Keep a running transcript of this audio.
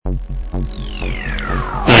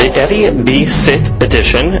The Eddie B. Sit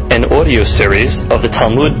edition and audio series of the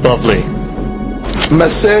Talmud Bavli.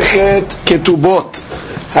 Masechet Ketubot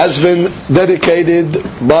has been dedicated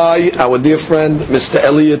by our dear friend Mr.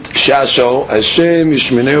 Elliot Shasho. Hashem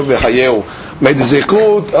Yishmeneu v'Hayeu. May the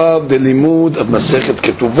zikut of the limud of Masechet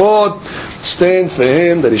Ketuvot stand for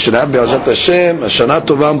him, that he should have Be'ezrat Hashem Shana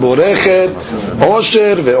Tova Borechet,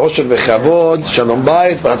 Osher ve'Osher ve'Chavod, Shalom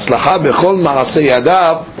Bayit v'Hatzlacha b'chol ma'aseh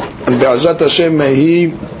yadav, and Be'ezrat Hashem may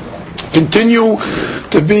he continue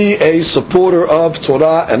to be a supporter of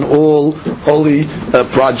Torah and all holy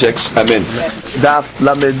projects. Amen. Daf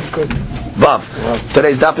Lamed Vav.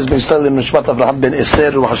 Today's daf is being studied in Nishmat Avraham ben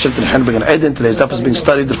Eser, Ruach Hashem Tinchen ben Eden. Today's daf is being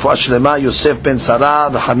studied in Refuah Shlema, Yosef ben Sarah,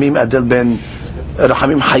 Rahamim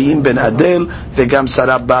Hayim ben Adel, v'gam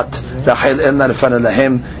Sarah bat Rachel. Elna Lefana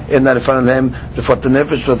Lahem, Elna Lefana Lahem, Refuat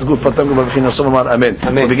Nefesh, Refuat Guf, Refuat Guf, Refuat Guf, Amen.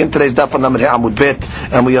 We begin today's daf on Lamed Amud Bet,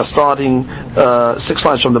 and we are starting 6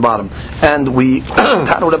 lines from the bottom. And we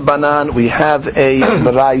Tanu Rabbanan, we have a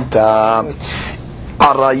Baraita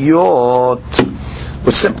Arayot,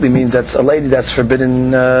 which simply means that's a lady that's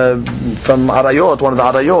forbidden from Arayot, one of the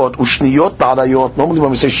Arayot, Ushniyot Arayot. Normally when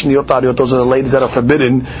we say Shniyot Arayot, those are the ladies that are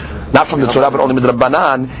forbidden, not from the Torah, but only with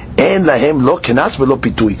Rabbanan. And lahem lo kenas velo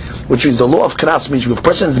pitui, which means the law of kenas means if a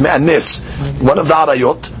person is me'anis, one of the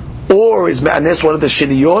Arayot, or is me'anis, one of the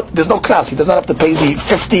Shiniyot, there's no kenas. He does not have to pay the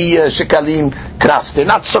 50 shekalim kenas. They're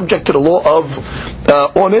not subject to the law of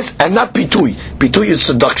honest, and not pitui. Pitui is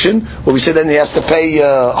seduction, where we say then he has to pay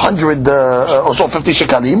 100 or so 50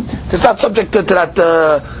 shekalim. It's not subject to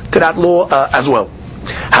that law as well.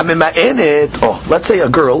 Let's say a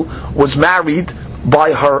girl was married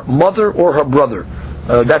by her mother or her brother.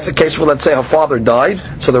 That's the case where, let's say, her father died.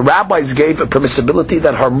 So the rabbis gave a permissibility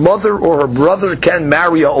that her mother or her brother can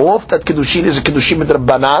marry her off. That kiddushin is a kiddushin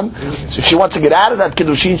midrabanan. So if she wants to get out of that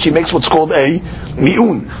kiddushin, she makes what's called a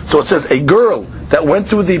mi'un. So it says a girl that went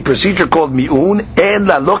through the procedure called mi'un and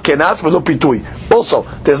la lo kenas velo pitui. Also,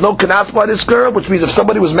 there's no kenas by this girl, which means if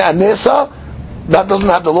somebody was me'anesa, that doesn't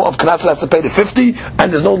have the law of kenas, it has to pay the 50,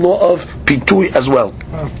 and there's no law of pitui as well.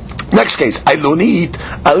 Next case, Ailunit,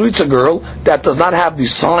 a girl that does not have the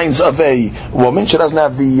signs of a woman. She doesn't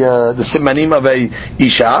have the simanim of a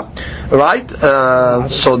isha, right?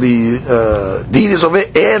 So the deed is over.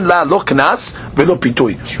 En la lo knas velo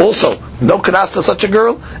pitui. Also, no knas to such a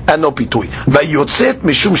girl and no pitui. Vayotzet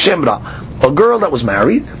mishum shemra, a girl that was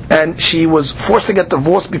married and she was forced to get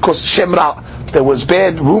divorced because shemra, there was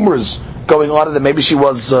bad rumors going on that maybe she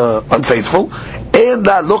was unfaithful. And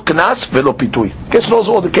la lo knas velo pitui. Okay, so those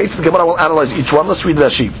are all the cases. The Gemara will analyze each one. Let's read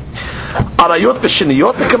Rashi. Arayot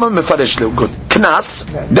v'shiniyot, the Gemara mefaresh leu. Good. Knas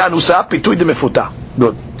danusa pitui de mefuta.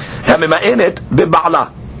 Good. Hamema'enet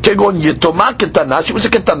beba'ala. Kegon yetoma ketana. She was a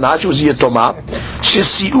ketana. She was a yetoma.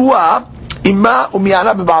 Shesiua Ima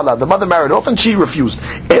umiana beba'ala. The mother married off and she refused.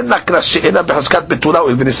 En la knas she'ena behaskat betula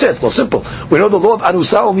u'ilviniset. Well, simple. We know the law of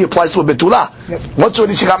anusa only applies to a betula. Once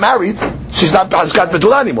already she got married, she's not behaskat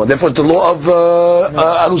betula anymore. Therefore, the law of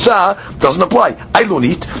anusa doesn't apply.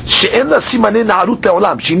 Ailunit she'ena simanin na'arut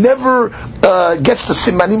le'olam. She never gets the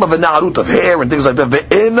simanim of a na'arut, of hair and things like that.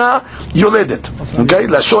 Ve'ena yoledet. Okay,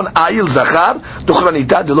 lashon ayil zachar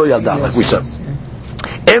duchranita delo yalda, like we said.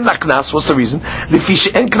 En la knas, what's the reason?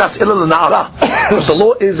 Because the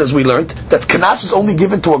law is, as we learned, that knas is only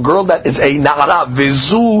given to a girl that is a na'ara.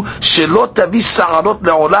 Vezu shelo tavi sa'arot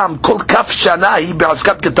le'olam kol kaf shana hi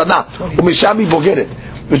be'askat ketana umishami bogeret.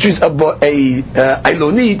 Which means a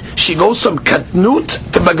Ailonit, she goes from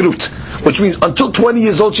katnut to bagrut, which means until 20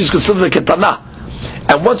 years old she's considered a ketana.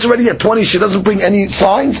 And once already at 20, she doesn't bring any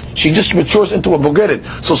signs, she just matures into a bogeret.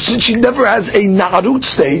 So since she never has a na'arut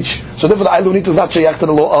stage, so therefore the Ailonit is not shayach to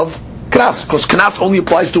the law of knas, because knas only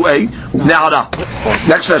applies to a na'ara.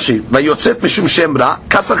 Next Rashi. Vayotzet mishum shemra,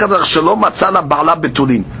 kasakadach shelo matzala ba'ala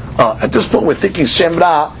betulin. At this point we're thinking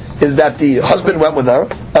shemra is that the husband went with her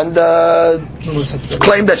and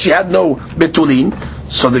claimed that she had no betulin.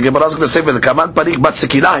 So the Gemara is going to say, "With the kaman parik bat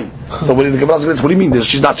sekilai." So what the Gemara is going to say? What do you mean?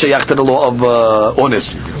 She's not shayach to the law of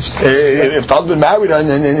honest. If the husband married her and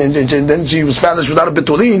then she was found that she was without a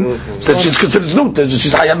betulin, then she's considered znut.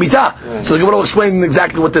 She's hayamita. So the Gemara will explain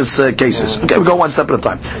exactly what this case is. Okay, we go one step at a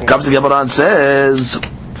time. Comes the Gemara and says,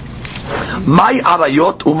 "My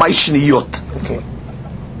arayot umay shniyot."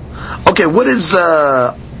 Okay, what is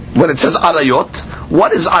when it says arayot?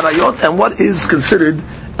 What is arayot and what is considered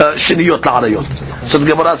shiniyot la'arayot? So the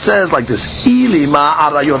Gemara says like this: Ili ma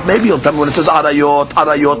arayot. Maybe you'll tell me when it says arayot,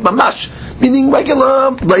 arayot mamash. meaning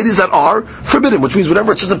regular ladies that are forbidden, which means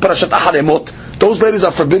whenever it says in Parashat Aharemot, those ladies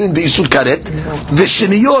are forbidden b'isur karet,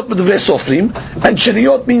 v'sheniyot b'dvrei sofrim, and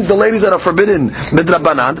sheniyot means the ladies that are forbidden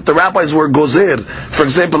midrabanan, that the rabbis were gozer, for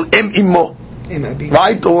example, em immo,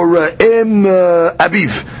 right, or em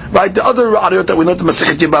aviv, right, the other arayot that we know in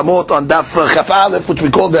Masechet Yebamot on Daf Chaf Aleph, which we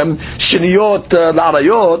call them sheniyot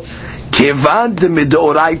la'arayot, kevan de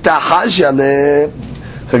midoraita hajale.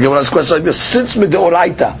 So again, when I ask a question like this, since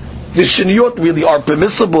midoraita, the sheniyot really are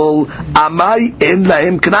permissible, amai en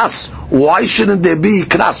lahem knas. Why shouldn't there be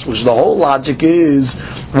knas? Which the whole logic is,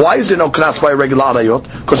 why is there no knas by a regular arayot?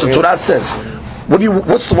 Because the Torah says,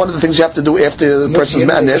 what's one of the things you have to do after the person's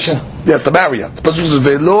married? Yes, to marry her. The person says,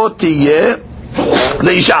 velo tiyeh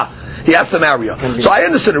leisha. He has to marry her. So I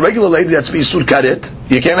understand a regular lady that's b'isur karet,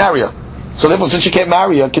 you can't marry her. So therefore, since you can't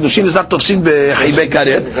marry her, Kiddushin is not tofsin be'chibei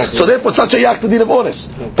karet. So therefore, it's not shayach to din of ones.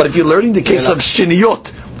 But if you're learning the case of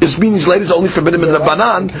sheniyot, this means ladies are only forbidden with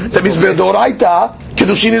Rabbanan, that means be'doraita,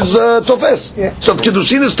 Kiddushin is tofes. So if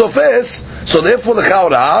Kiddushin is tofes, so therefore the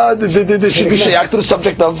chaura, there should be shayach to the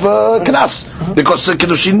subject of knas, because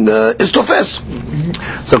Kiddushin is tofes.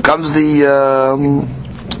 So comes the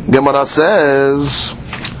Gemara says,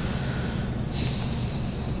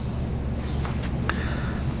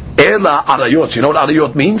 Ela arayot. You know what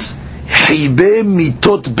arayot means? Hibe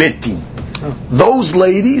mitot betin. Those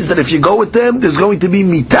ladies that if you go with them, there's going to be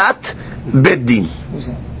mitat beddin.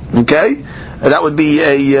 Okay, and that would be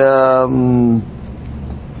a.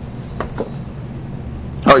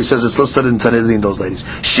 He says it's listed in Sanhedrin. Those ladies.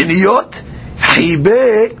 Shiniyot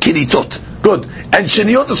hibe kiritot. Good. And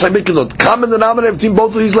sheniyot is hibe kiritot. Common denominator between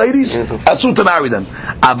both of these ladies, asur to marry them.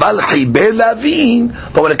 Abal hibe lavin.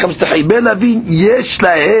 But when it comes to hibe lavin, yesh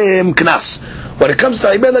lahem knas. When it comes to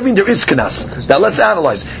Hibel Lavin, there is Knas. Now let's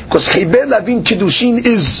analyze. Because Hibel Lavin Kiddushin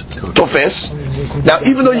is Tofes. Now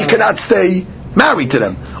even though you cannot stay married to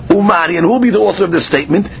them. Umari, and who will be the author of this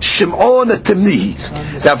statement? Shimon Timnihi.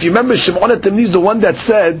 Now if you remember, Shimon Timnihi is the one that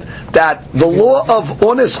said that the law of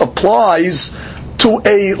Ones applies to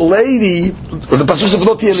a lady, the pasuk of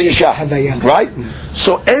Loti Elisha, right?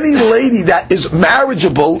 So any lady that is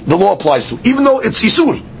marriageable, the law applies to, even though it's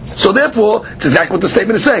Isur. So therefore, it's exactly what the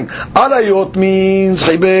statement is saying. Arayot means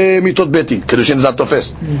Haibe mitot betin. Kiddushin is not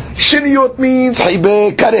tofes. Shiniyot means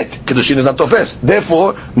Haibe karet. Kiddushin is not tofes.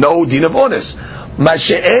 Therefore, no din of ones.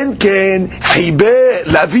 Mashe'en ken Haibe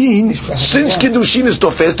lavin. Since Kiddushin is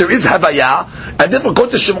tofes, there is Havaya. And therefore,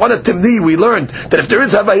 according to Shimon Timni, we learned that if there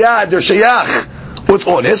is Havaya, there's Shayach with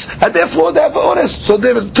ones. And therefore, they have ones. So to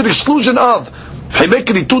the exclusion of they're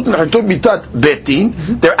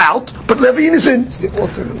out, but Levin is in.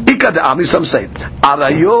 Some say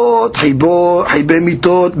Arayot Haibe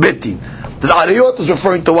mitot betin. The Arayot is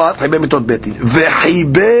referring to what? Haibe mitot betin.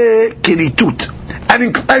 Vehaibe kiritut.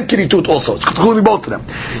 And kiritut also. It's including both of them.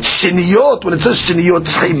 Sheniyot, when it says Sheniyot,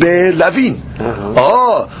 it's Haibe lavin.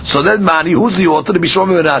 So then Mani, who's the author? The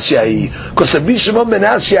Bishmon ben Ashiai. Because the Bishmon ben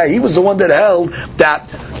Ashiai, he was the one that held that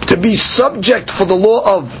to be subject for the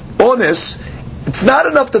law of Ones, it's not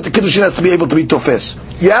enough that the Kiddushin has to be able to be tofes.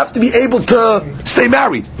 You have to be able to stay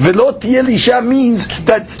married. Velo tiyeh isha means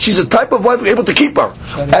that she's a type of wife you're able to keep her.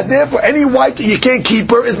 And therefore, any wife that you can't keep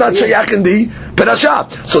her is not shayach in the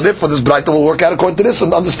perashat. So therefore, this braita will work out according to this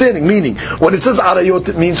understanding. Meaning, when it says arayot,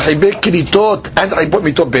 it means haibek kiritot and haibot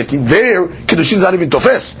mitot betin. There, Kiddushin is not even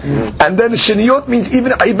tofes. And then sheniyot means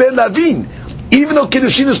even haibek lavin. Even though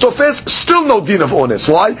Kiddushin is tofes, still no din of ones.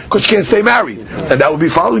 Why? Because she can't stay married. And that would be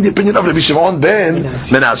following the opinion of Rabbi Shimon ben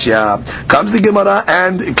Menashe. Comes the Gemara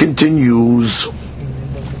and continues.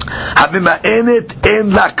 Habima'enet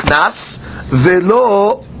en laknas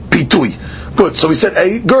velo pitui. Good. So we said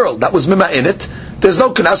a girl that was mima'enet. There's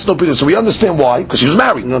no knas, no pitui. So we understand why. Because she was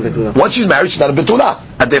married. Once she's married, she's not a betula,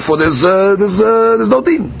 and therefore there's no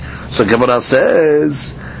din. So Gemara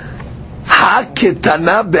says,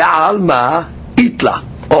 haketana be'alma itla.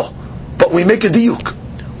 But we make a diuk.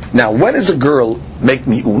 Now, when does a girl make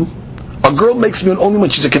mi'un? A girl makes mi'un only when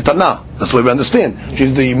she's a ketana. That's the way we understand.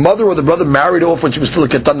 She's the mother or the brother married off when she was still a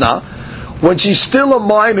ketana. When she's still a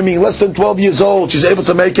minor, meaning less than 12 years old, she's able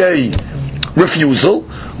to make a refusal.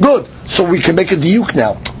 Good. So we can make a diuk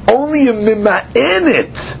now. Only a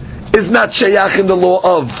mima'enet is not shayach in the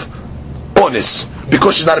law of onis,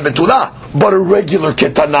 because she's not a betula. But a regular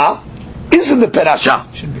ketana is in the perasha.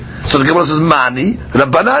 So the Gemara says, Mani,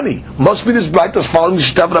 Rabbanani. Must be this bright as following the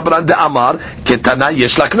Shitav Rabbanan de Amar, Ketana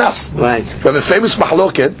Yesh Laknas. Right. We have a famous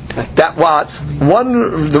mahloket that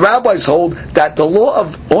the rabbis hold that the law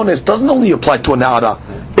of ones doesn't only apply to a na'ara,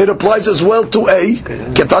 it applies as well to a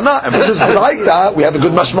ketana. And for this braita, we have a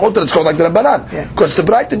good mashmaut that it's called like the Rabbanan. Because the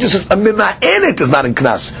braita just says a mima'enet is not in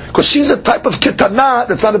knas. Because she's a type of ketana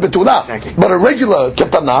that's not a betula. But a regular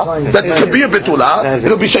ketana that could be a betula,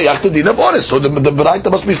 it'll be shayach to din of onis. So the braita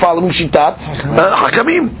must be following shitat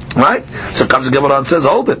hakamim, right? So comes the Gemara and says,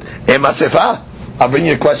 hold it. Ema sefa. I'll bring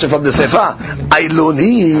you a question from the sefa.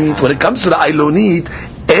 Ailonit. When it comes to the ailonit,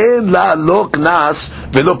 en la lo knas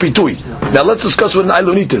velo pitui. Now let's discuss what an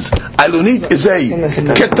ailonit is. Ailonit is a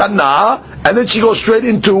ketana, and then she goes straight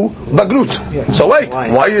into bagrut. So wait, why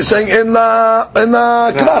are you saying en la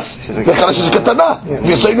knas? The knas is a ketana.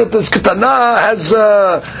 You're saying that this ketana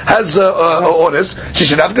has orders. She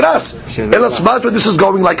should have knas. Elasmat, when this is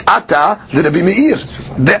going like ata, then it be meir.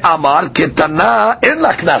 De amar ketana en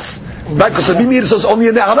la knas. Right, because the Bimir says only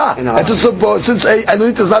a ne'ara. And since a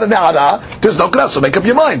Ailonit is not a ne'ara, there's no knas, so make up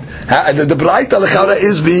your mind. And the Braita Lechara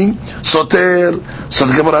is being soter. So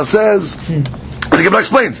the Gemara says, the Gemara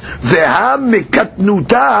explains, Veha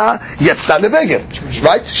mikatnuta yatzta lebeger.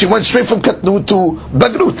 Right? She went straight from katnut to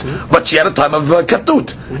bagrut. But she had a time of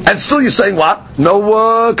katnut. And still you're saying what? No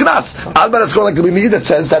knas. Alba is going like the Bimir that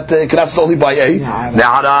says that knas is only by a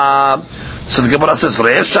ne'ara. So the Gemara says,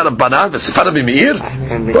 "Re'esha Rabbanan v'sefara b'meir."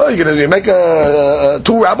 Well, you're going to make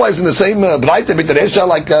two rabbis in the same braita, make the re'esha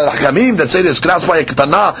like Hakamim that say there's knas by a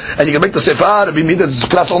ketana, and you can make the sefara b'meir that's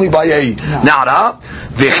knas only by a na'ara.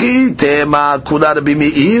 V'chi tema kula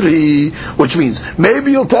b'meiri, which means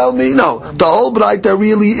maybe you'll tell me no, the whole braita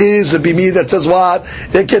really is a b'meir that says what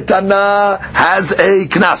the ketana has a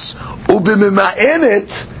knas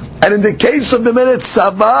ubimima'enet, and in the case of b'meir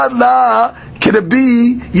savar la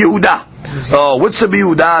k'rebi Yehuda. Oh, what's the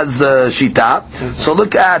Yehuda's shita? So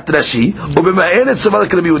look at Rashi. Ubima'enet savar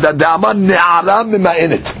k'rebi Yehuda da'amar ne'ara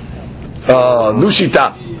mima'enet. New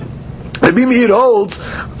shita. Rabbi Meir holds,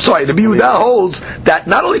 Rabbi Yehuda holds that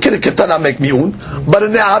not only can a ketana make mi'un, but a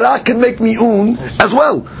ne'ara can make mi'un as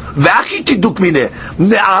well. V'achi tiduk mineh,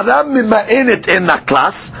 ne'ara mima'enet en la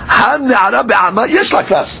klas, ha ne'ara be'ama yesh la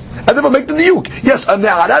klas. And then we'll make the niyuk. Yes, a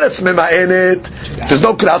ne'ara that's mima'enet, there's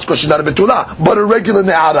no klas because she's not a betula, but a regular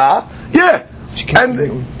ne'ara, yeah. She can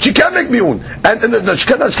make mi'un. And she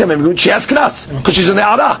can't make mi'un. She has knas because she's a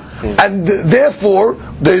ne'ara. And therefore,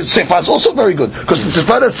 the sefer is also very good because the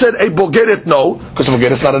sefer that said a bogeret no, because a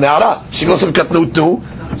bogeret is not a ne'ara. She goes from katnut to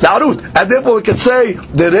na'arut, and therefore we can say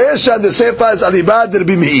the resha and the sefer is alibad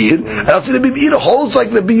Rabbi Meir, and after Rabbi Meir holds like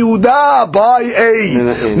the Yehuda by a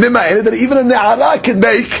mima'enet that even a ne'ara can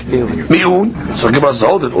make mi'un. So give us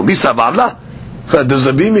hold it. Umi savarla. Does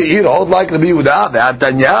Rabbi Meir hold like Rabbi Yehuda?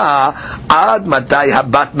 Ve'atanya ad matai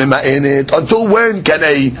habat mima'enet. Until when can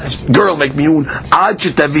a girl make mi'un? Ad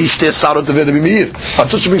shetavi shte sarot of Rabbi Meir.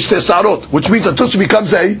 Until she makes shte sarot, which means until she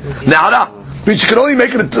becomes a ne'ara. Which she can only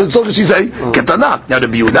make it until she's a ketana. Now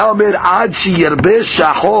Rabbi Yehuda omer ad sheyerbe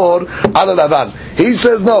shahor ala lavan. He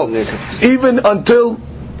says no, even until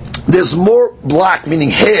there's more black, meaning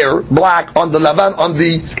hair, black on the lavan, on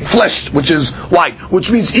the flesh, which is white.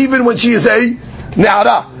 Which means even when she is a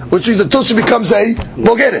ne'ara, which means until she becomes a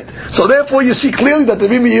bogeret. So therefore you see clearly that the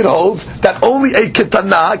Rabbi Meir holds that only a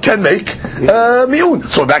ketana can make mi'un.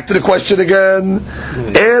 So back to the question again.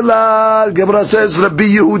 Ela, Gemara says Rabbi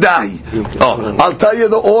Yehudai. Oh, I'll tell you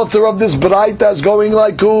the author of this braita is going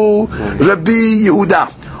like who? Rabbi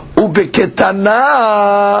Yehuda.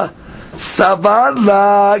 Ubeketana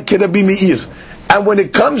savarla Rabbi Meir. And when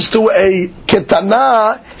it comes to a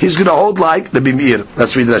ketana, he's going to hold like Rabbi Meir.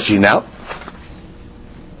 Let's read Rashi now.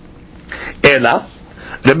 Ela,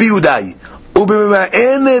 Rabbi Yudai,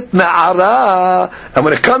 ubimima'enet na'ara, and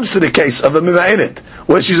when it comes to the case of a mima'enet,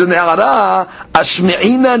 where she's a na'ara,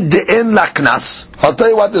 ashmi'ina de'en la knas, I'll tell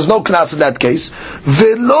you what, there's no knas in that case,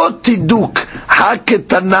 velo tiduk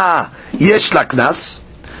ha'ketana yesh la knas,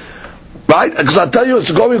 right? Because I'll tell you,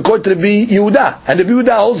 it's going according to Rabbi Yehuda, and Rabbi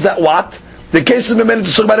Yehuda holds that what? The case of mima'enet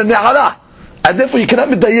is talking about a na'ara, and therefore you cannot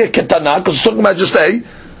medayek ketana, because it's talking about just a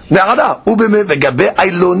נערה, ובגבי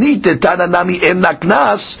אילונית תנא נמי אין לה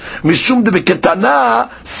קנס, משום דבקטנה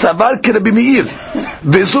סבר כרבי מאיר,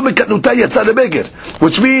 וזו בקטנותה יצא לבגר.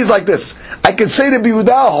 Which means like this, I can say Rabbi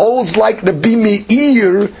Yehuda holds like Rabbi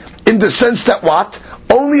Meir in the sense that what?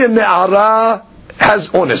 Only a ne'ara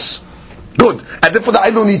has onis. Good. And then for the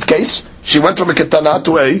Ailonit case, she went from a ketana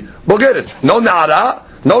to a bogeret. No ne'ara,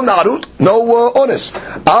 no narut, no onis.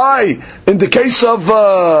 In the case of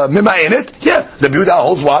mima'enet, yeah, the Yehuda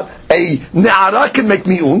holds what? A ne'ara can make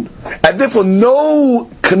mi'un, and therefore no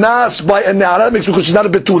knas by a ne'ara makes because she's not a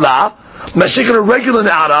betula. Mashik a regular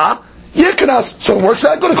ne'ara, yeah, knas. So it works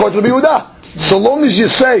out good according to the Yehuda. So long as you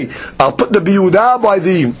say, I'll put the Yehuda by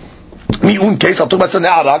the mi'un case, I'll talk about the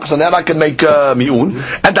ne'ara, because the ne'ara can make mi'un.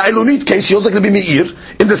 And the Eilonit case, he also going to be me'ir,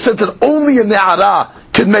 in the sense that only a ne'ara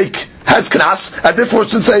can make, has knas, and therefore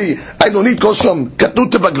since a Eilonit goes from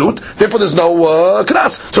katnut to bagrut, therefore there's no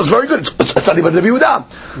knas. So it's very good. It's not even Rabbi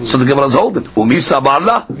Yehuda. So the Gemara is holding. Umi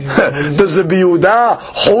sabarla? Does Rabbi Yehuda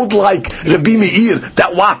hold like Rabbi Meir,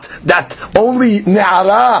 that what? That only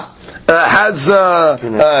ne'ara has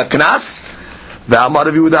knas? Ve'amar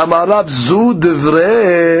Rabbi Yehuda amar Rav zu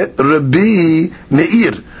divrei Rabbi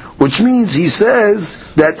Meir, which means he says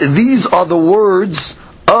that these are the words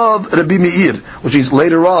of Rabbi Meir, which is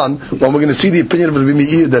later on when we're going to see the opinion of Rabbi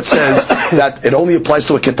Meir that says that it only applies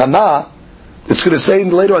to a ketana. It's going to say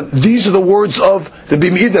later on, these are the words of Rabbi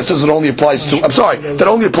Meir that says it only applies to, that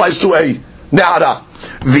only applies to a ne'ara.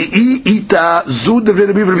 If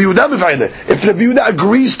Rabbi Yehuda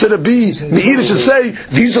agrees to Rabbi Meir, it should say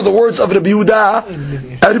these are the words of Rabbi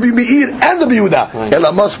Yehuda, Rabbi Meir and Rabbi Yehuda. And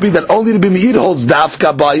it must be that only Rabbi Meir holds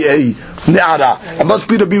dafka by a ne'ara. It must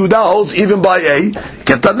be Rabbi Yehuda holds even by a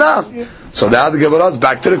ketana. So now the Gemara is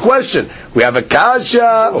back to the question. We have a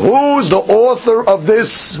kasha. Who's the author of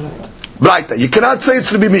this? Right. You cannot say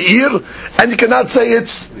it's Rabbi Meir, and you cannot say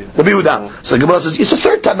it's Rabbi Yehuda. So the Gemara says it's a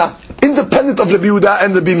third Tana, independent of Rabbi Yehuda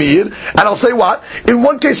and Rabbi Meir. And I'll say what? In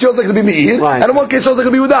one case he holds like Rabbi Meir, and in one case he holds like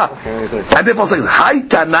Rabbi Yehuda. And therefore says, Hi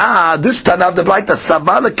Tana, this Tana of the Braita,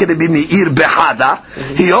 Savala ke Rabbi Meir behada.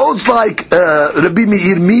 He holds like Rabbi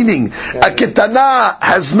Meir, meaning a ketana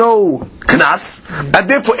has no knas, and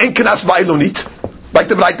therefore in knas ba'ilonit. Like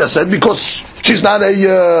the Braita said, because she's not a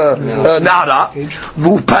nara. And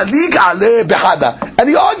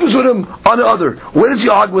he argues with him on the other. Where does he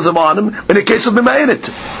argue with him on him? In the case of Mima'init.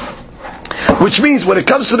 Which means when it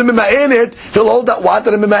comes to the Mima'init, he'll hold that what?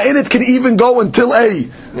 That a Mima'init can even go until a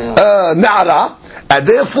nara. And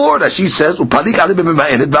therefore, as she says, Upalik ale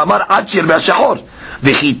b'Mima'init, v'amar achir v'ashahor.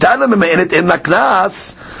 V'chitana Mima'init in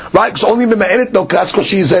naknas. Right, because only Mima'init no knas because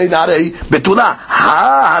she's not a betula.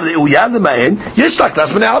 Ha're'uya l'ma'in, yesh la knas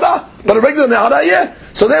b'ne'ara. But a regular ne'ara, yeah.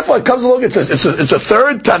 So therefore it comes along, it's a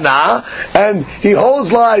third Tana, and he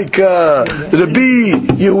holds like Rabbi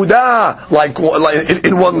Yehuda, like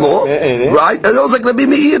in one law, right? And he holds like Rabbi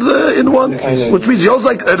Meir in one, which means he holds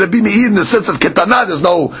like Rabbi Meir in the sense that Ketana there's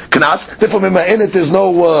no knas, therefore Mima'init there's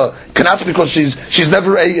no knas because she's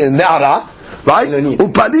never a ne'ara. Right?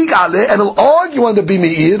 Upalig ale, and he'll argue on the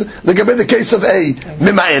Bimeir, the case of a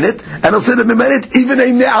Mima'init, and he'll say that Mima'init, even a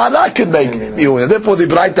Ne'ara can make Miyun. And therefore the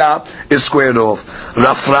Braita is squared off.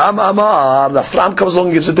 Rafram Amar, Rafram comes along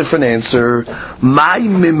and gives a different answer. My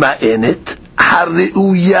Mima'init,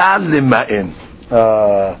 Hari'uya Lima'in.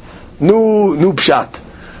 Nu Pshat.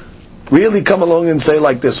 Really come along and say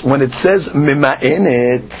like this. When it says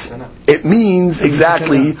Mima'init, it means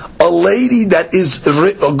exactly a lady that is,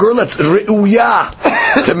 a girl that's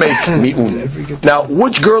Re'uya to make Mi'un. Now,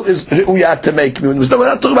 which girl is Re'uya to make Mi'un? We're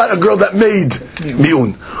not talking about a girl that made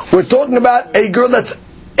Mi'un. We're talking about a girl that's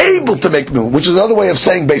able to make Mi'un, which is another way of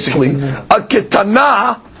saying basically, a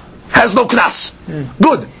Ketana has no Knas.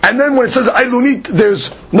 Good. And then when it says Eilonit,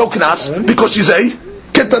 there's no Knas, because she's a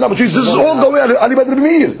Ketana, but this is all going on Ali Badr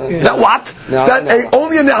Meir. That what? That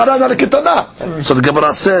only a Ne'ara, not a Ketana. So the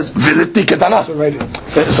Gemara says, Vilitni Ketana. So why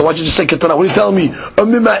don't you just say Ketana? What are you telling me? A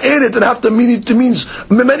Mima'init, and have to mean it means,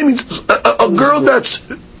 Mima'init means a girl that's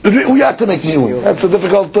Re'uya to make Mi'un. That's a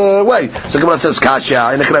difficult way. So the Gemara says Kasha,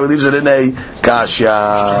 and the Gemara leaves it in a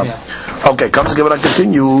Kasha. Okay, comes the Gemara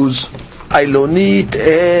continues. Ailonit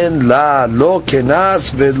en la lo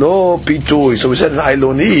kenas velo pitui. So we said an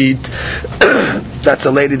Ailonit, that's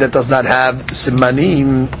a lady that does not have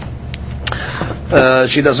simanim.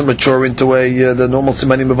 She doesn't mature into the normal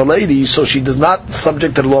simanim of a lady, so she does not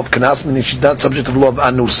subject to the law of kenas, meaning she's not subject to the law of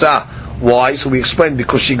anusa. Why? So we explained,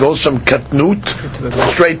 because she goes from katnut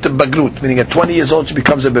straight to bagrut, meaning at 20 years old she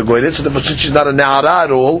becomes a begoyret. So therefore, since she's not a na'ara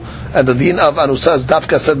at all, and the din of anusa is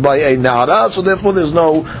dafka said by a na'ara, so therefore there's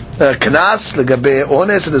no knas legabe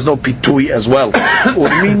ones, and there's no pitui as well.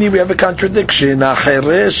 Urmini, we have a contradiction.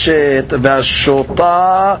 Achereshet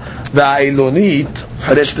v'ashota v'ailonit.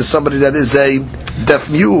 Chereshet is somebody that is a deaf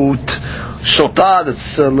mute. Shota,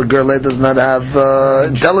 that's a girl that does not have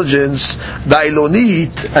intelligence.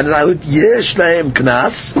 Va'ilonit, and an Ailonit, yesh lahem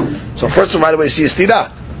knas. So first of all, right away, see a stira.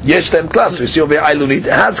 Yesh lahem knas. So you see over here, Ailonit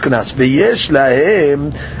has knas. Ve'yesh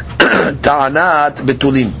lahem ta'anat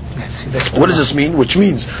betulim. What does this mean? Which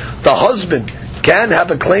means the husband can have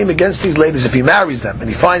a claim against these ladies if he marries them, and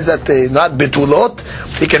he finds that they're not betulot.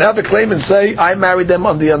 He can have a claim and say, I married them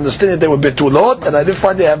on the understanding they were betulot, and I didn't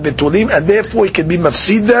find they have betulim, and therefore he can be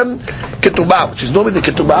mafsid them ketubah, which is normally the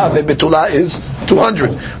ketubah of a betula is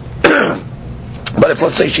 200. But if,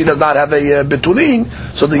 let's say, she does not have a betulin,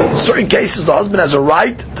 so in certain cases the husband has a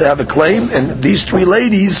right to have a claim, and these three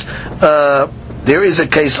ladies, there is a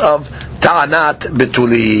case of ta'anat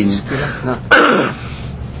betulin.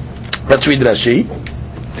 Let's read Rashi.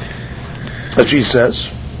 Rashi says,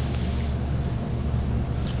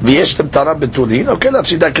 V'yeshtem ta'anat betulin. Okay,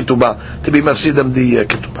 nafsida ketubah, to be mafsidam the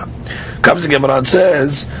ketubah. Comes the Gemara and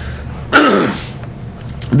says,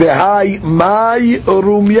 V'hai mai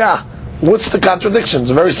rumya. What's the contradiction?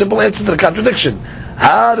 It's a very simple answer to the contradiction.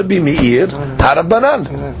 Rabbi Meir,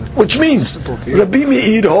 Harabanan. Which means, Rabbi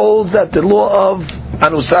Meir holds that the law of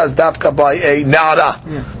Anusa is dafka by a Na'ara.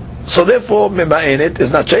 So therefore, Mema'enet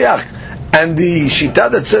is not Shayach. And the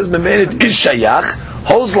Shita that says Mema'enet is Shayach,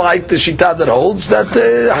 holds like the Shita that holds that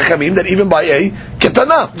Hakamim, that even by a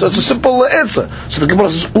Ketana. So it's a simple answer. So the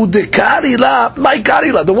Gemara says, Udekarila, my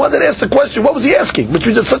Karila. The one that asked the question, what was he asking? Which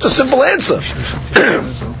means it's such a simple answer.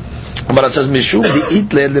 But it says Mishum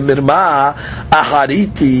di'itle lemirma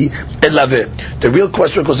ahariti elave. The real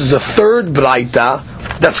question, because there's a third braita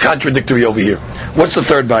that's contradictory over here. What's the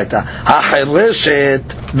third braita? Hahireshet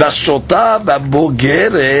vashota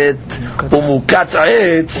vabogeret umukat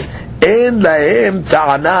etz en lahem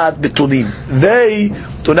ta'anat betulin. They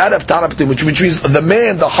do not have ta'anat betulin, which means the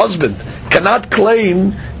man, the husband, cannot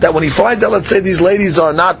claim that when he finds out, let's say these ladies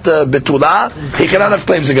are not betulah, he cannot have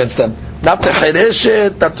claims against them. Not the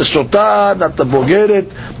Hireshet, not the Shota, not the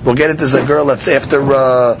Bogeret. Bogeret is a girl that's after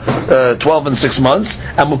 12 and 6 months.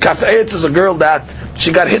 And Mukat Eitz is a girl that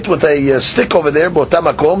she got hit with a stick over there,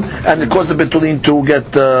 Botamakom, and it caused the Betulin to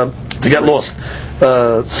get lost.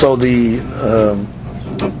 So the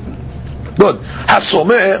good.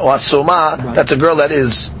 Hasomeh or Hasoma, that's a girl that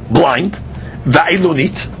is blind.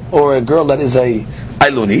 Va'ilunit, or a girl that is a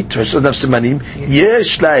Ailunit.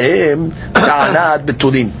 Yesh lahem ta'anat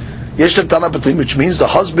betulin. Which means the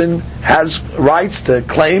husband has rights to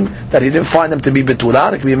claim that he didn't find them to be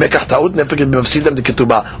betulah. It can be mekach ta'ud, never can be mafsidam to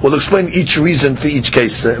ketubah. We'll explain each reason for each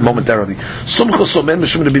case momentarily. Sumcha somen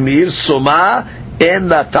mishum Rabbi Meir soma en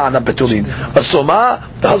la ta'ana betulin. A soma,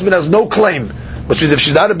 the husband has no claim, which means if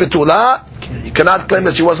she's not a betulah, you cannot claim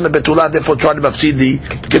that she wasn't a betulah, therefore try to mafsid the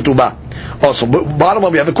ketubah. Also, bottom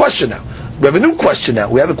line, we have a question now. We have a new question now.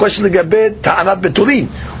 We have a question against ta'anat betulin,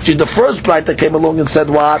 which is the first bright that came along and said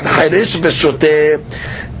what? Hayresh v'shoteh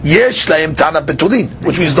yesh lahem ta'anat betulin,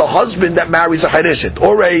 which means the husband that marries a hayreshet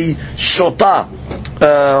or a shota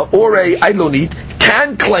or a ailonit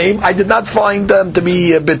can claim, I did not find them to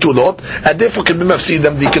be betulot, and therefore can be mafsid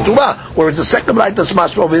them the ketubah. Whereas the second bright that's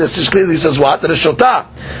mashed over here clearly says what? That a shota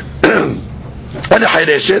and a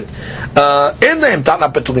hayreshet in them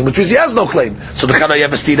ta'anat betulin, which means he has no claim. So the Chana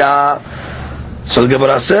Yavestira. So the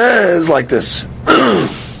Gemara says like this: Amar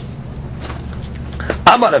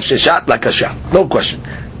of Sheshat Lakasha. No question.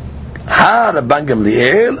 Ha Rabban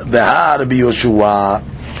Gamliel veha Rabbi Yoshua.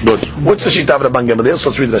 Good. What's the shita of Rabban Gamliel? So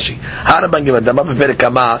let's read Rashi. Ha Rabban Gamliel Dama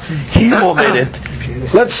bePerikama. He omitted.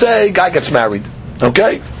 Let's say guy gets married,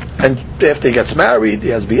 okay, and after he gets married, he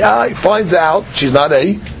has bi, finds out she's not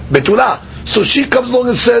a betulah. So she comes along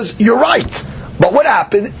and says, "You're right." But what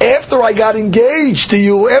happened after I got engaged to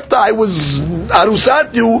you? After I was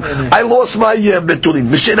arusat you, I lost my betulin.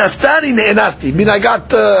 Mishenastani ne'enasti. Mean I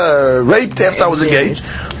got raped after I was engaged.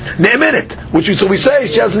 Ne'emenet, which so we say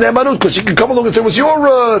she has ne'emanut because she can come along and say, it's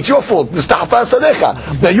your fault.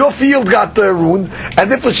 Now your field got ruined, and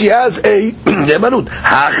therefore she has a ne'emanut.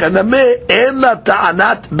 Hachaname en la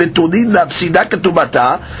ta'anat betulin lafsida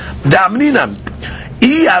ketubata da'amninam.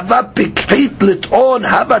 Which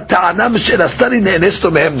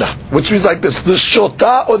means like this: the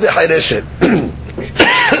shota or the hayreshet.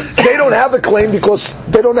 They don't have a claim because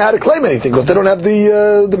they don't know how to claim anything, because they don't have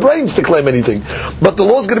the brains to claim anything. But the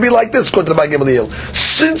law is going to be like this, according to the Gamliel.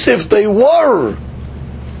 Since if they were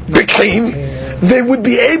became, they would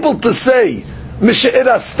be able to say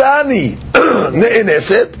Mishe'erastani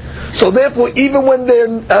ne'eneset. So therefore, even when they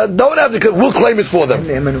don't have the claim, we'll claim it for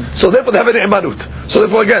them. So therefore, they have an emanut. So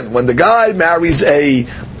therefore, again, when the guy marries a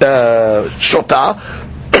shota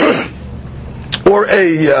or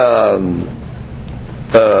a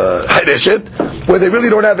hayreshet, where they really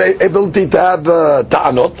don't have a ability to have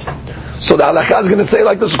ta'anot, so the halakha is going to say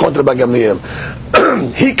like this, according to Gamliel.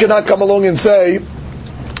 He cannot come along and say,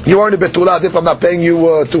 you are in a betulah, if I'm not paying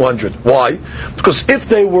you 200. Why? Because if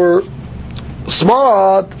they were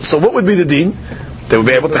smart, so what would be the deen? They would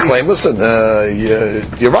be able to claim, listen,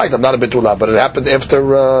 you're right, I'm not a betulah, but it happened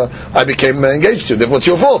after I became engaged to you, therefore it's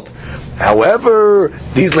your fault. However,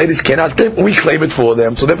 these ladies cannot claim, we claim it for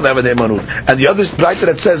them, so therefore they have an emanut. And the other writer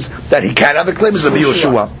that says that he can't have a claim is Rabbi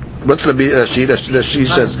Yoshua. What's Rabbi she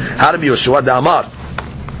says, how Rabbi Yoshua the Amar?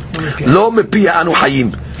 Lo mepia anu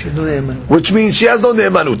hayim. Which means she has no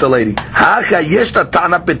ne'emanut, the lady. Ha'cha yesh la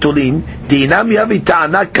ta'ana petulin, di'inam yavi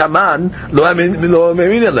ta'ana kaman, lo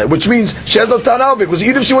me'emin eleh. Which means she has no ta'ana, because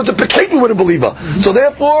even if she was a pekait, we wouldn't believe her. So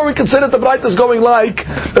therefore, we consider the Braita is going like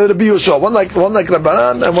Rabbi Yoshua. One like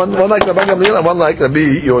Rabbanan, and one like Rabban Gamliel, and one like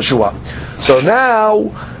Rabbi Yoshua. So now,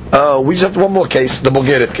 we just have one more case, the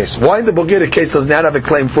Bogeret case. Why the Bogeret case does not have a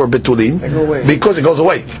claim for Betulin? Because it goes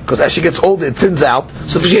away. Because as she gets older, it thins out.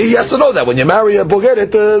 So he has to know that when you marry a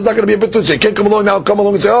Bogeret, it's not going to be a Betulin. She can't come along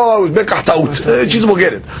and say, oh, it was Bekah Taut. She's a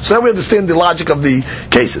Bogeret. So now we understand the logic of the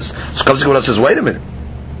cases. So comes the Gemara says, wait a minute.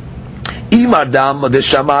 Imadam de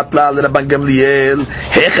shamat la Rabban Gamliel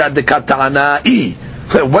hecha de katana I.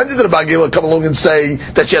 When did the Rabban Gamliel come along and say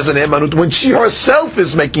that she has an emanut? When she herself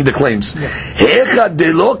is making the claims. Hecha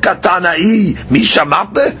de lo katana I mi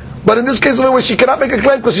shamate. But in this case, where she cannot make a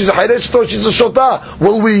claim because she's a hayresh or she's a shota,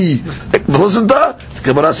 will we listen to her? The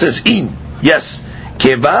Gemara says, in. Yes.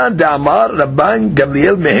 Kevan Damar Rabban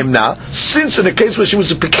Gamliel Mehemna. Since in a case where she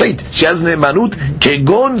was a pekait, she has an emanut.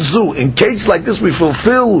 Kegon zu. In case like this, we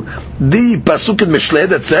fulfill the pasuk in Mishleh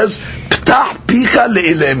that says, Ptah picha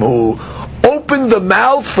le'ilemhu. Open the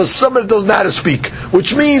mouth for someone that doesn't know how to speak,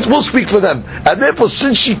 which means we'll speak for them. And therefore,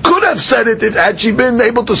 since she could have said it, had she been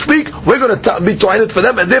able to speak, we're going to be trying it for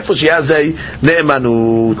them, and therefore she has a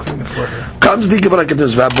ne'emanut. Comes the Gemara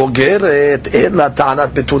continues, Bogeret en la ta'anat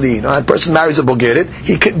betulin. A person marries a Bogeret,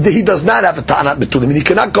 he does not have a ta'anat betulin. He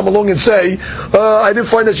cannot come along and say, I didn't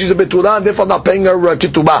find that she's a betulah, and therefore I'm not paying her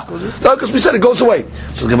ketubah. No, because we said it goes away.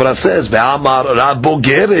 So the Gemara says, Ve'amar ra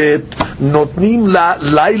Bogeret notnim la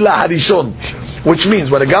laila harishon. Which means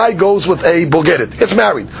when a guy goes with a Bogeret, gets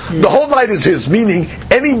married, the whole night is his, meaning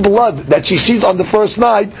any blood that she sees on the first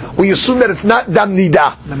night, we assume that it's not dam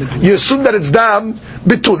nida. You assume that it's dam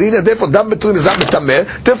betulin, and therefore dam betulin is not metameh.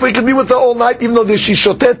 Therefore he can be with her all night, even though she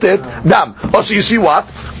shotetet dam. Also you see what?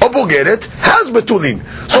 A Bogeret has betulin.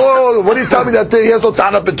 So when you tell me that he has no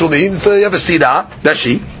ta'ana betulin, so you have a stira, that's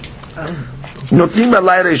she. Notnim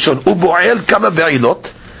alay reishon, ubo'el kama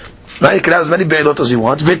be'ilot. Right? He can have as many be'ilot as he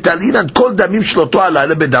wants. V'talin and kol damim shloto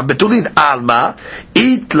alayla bedam betulin. Alma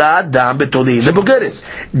itla dam betulin. Lebogeret.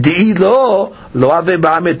 Di lo ave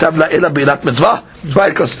ba'ametav la'ela be'ilat mitzvah. Right?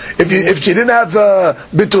 Because if she didn't have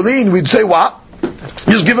betulin, we'd say what?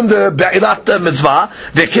 Just give him the be'ilat mitzvah.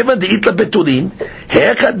 Ve'kevan di itla betulin.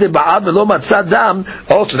 Hechad de ba'av velo matzah dam.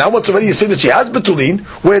 Also, now what's already you saying that she has betulin,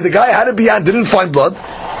 where the guy had a biyah didn't find blood.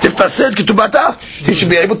 Tiftased ketubata, he should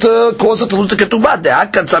be able to cause her to lose the ketubat.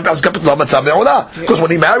 Because when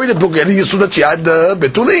he married a Bogeret, he assumed that she had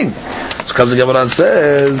betulin. So comes the Gemara and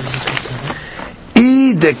says,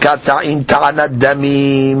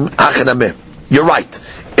 you're right.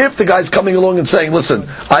 If the guy's coming along and saying, listen,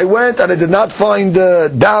 I went and I did not find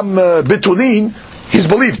dam betulin, he's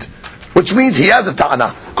believed. Which means he has a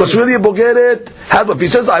ta'ana. Because really a Bogeret has, if he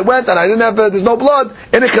says, I went and I didn't have, there's no blood,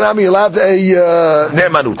 in a Chanami he'll have a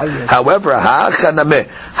ne'emanut. However,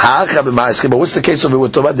 but what's the case of it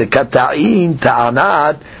with Torah? The kata'in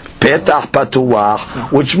ta'anat petach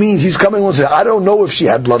patuach, which means he's coming along and saying, I don't know if she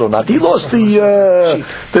had blood or not. He lost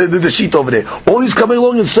the sheet over there. All he's coming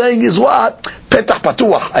along and saying is what? Petach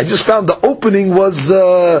patuach. I just found the opening was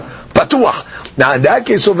patuach. Now in that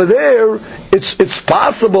case over there, it's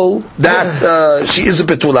possible that she is a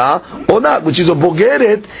betula or not, which is a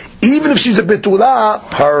Bogeret. Even if she's a betula,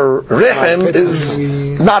 her rehem is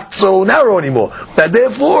not so narrow anymore. And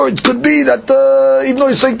therefore, it could be that even though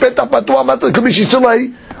you're saying petach patuach, it could be she's still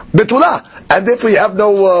a betula, and therefore you have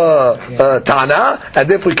no ta'ana, and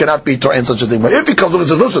therefore you cannot be Torah in such a thing. But if he comes along and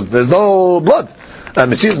says, listen, there's no blood,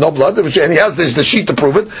 and he sees no blood, and he has the sheet to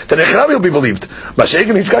prove it, then Echram will be believed. But Sheikh,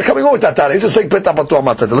 he's got coming on with that ta'ana. He's just saying petah patuah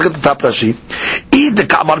matzati. Look at the top Rashi. Id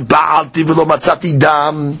kamar ba'alti v'lo matzati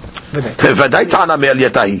dam. ודאי טענה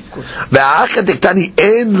מעלייתה היא. והאחד דקטני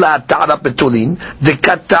אין לה טענה בתולין,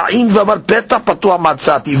 דקטעים ואמר פתח פתוח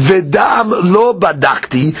מצאתי, ודם לא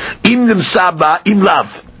בדקתי, אם נמצא בה, אם לאו.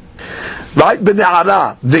 right?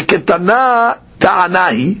 בנערה, וקטנה טענה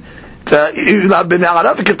היא,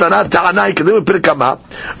 בנערה וקטנה טענה היא, כדי בפרק כמה,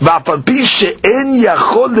 ואף על פי שאין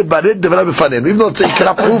יכול לברד דברה בפנינו, אם לא רוצה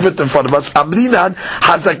יקרא prove it in front of us, אמרינן,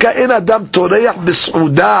 חזקה אין אדם טורח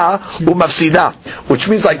בסעודה ומפסידה, which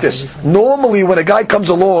means like this. Normally when a guy comes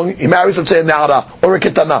along, he marries, let's say, a na'ara, or a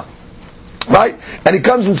ketana, right? And he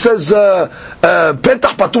comes and says,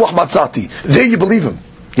 petach patuach matzati. There you believe him.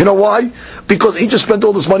 You know why? Because he just spent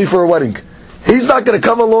all this money for a wedding. He's not going to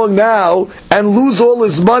come along now and lose all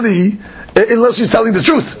his money unless he's telling the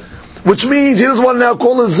truth. which means he doesn't want to now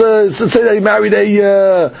call his, say that he married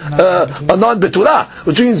a non-betulah,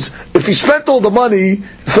 which means if he spent all the money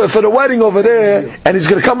for the wedding over there, and he's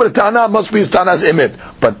going to come with a ta'ana, must be his ta'ana's emet.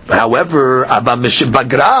 But however,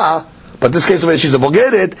 but this case of she's a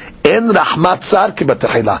bogeret, en rahmat tzar ki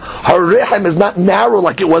batahila. Her rehem is not narrow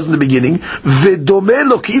like it was in the beginning. V'domeh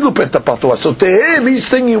lo ki'ilu petapatua. So to him, he's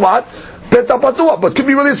thinking what? Petapatua. But could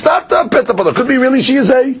be really, it's not petapatua. Could be really she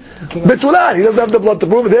is a betulah. He doesn't have the blood to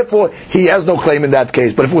prove it. Therefore, he has no claim in that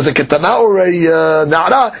case. But if it was a ketana or a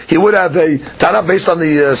na'ara, he would have a ta'ana based on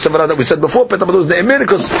the sevara that we said before. Petapatua is ne'emin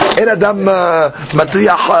because en adam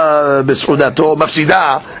matriyah b'sudato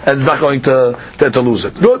mafsida, and is not going to lose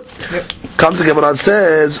it. Good. Yep. Comes the Gemara and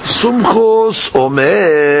says, Sumchos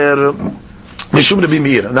Omer Mishum Rabbi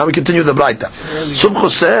Meir. Now we continue the Braita.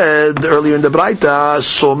 Sumchos said earlier in the Braita,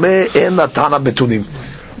 Some en Natana Betulim.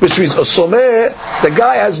 Which means a Some, the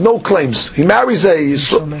guy has no claims. He marries he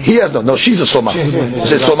has no, she's a Soma.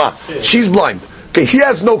 She's a Soma. She's blind. Okay, he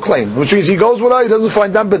has no claim, which means he goes with her, he doesn't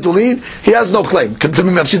find them betulin, he has no claim. So he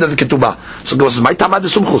goes, my tamad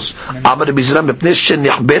sumchus.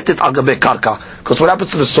 Because what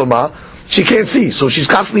happens to the Soma? She can't see, so she's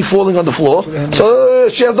constantly falling on the floor. So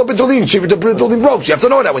she has no betulin. The betulin broke. You have to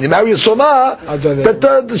know that when you marry a Soma,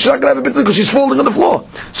 that she's not going to have a betulin because she's falling on the floor.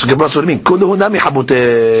 So Gemara, what do you mean?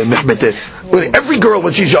 Every girl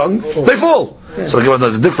when she's young, they fall. So the Gemara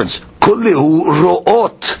knows the difference.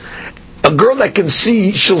 A girl that can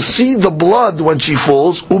see, she'll see the blood when she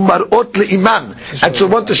falls, umarot le'iman, and she'll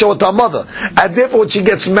want to show it to her mother. And therefore, when she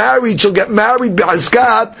gets married, she'll get married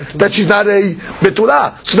bi'azkat, that she's not a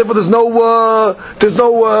betulah. So therefore, there's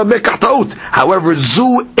no mekah ta'ut. However,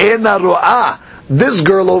 zu ena ro'ah. This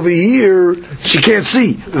girl over here, she can't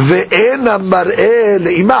see. Ve'ena mar'eh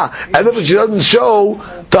le'ima. And therefore, she doesn't show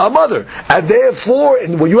to her mother. And therefore,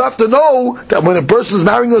 when you have to know that when a person is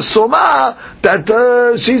marrying a Soma, that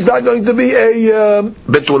she's not going to be a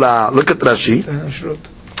betulah. Look at Rashi.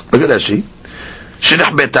 Look at Rashi.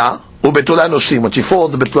 Shinach beta, u'betulah noshim. When she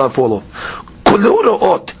falls, the betulah fall off. Kulu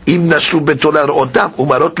ro'ot, im nashru betulah ro'otam,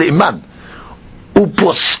 umarot le'iman.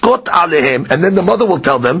 Uposkot alehem. And then the mother will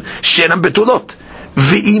tell them, shenam betulot. And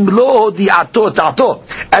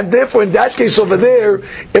therefore, in that case over there,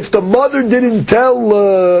 if the mother didn't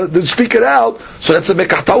didn't speak it out, so that's a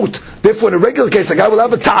mekah ta'ut. Therefore, in a regular case, the guy will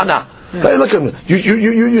have a ta'ana. Hey, look at me.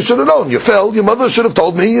 You should have known. You fell. Your mother should have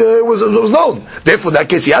told me it was known. Therefore, in that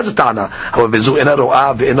case, he has a ta'ana. However,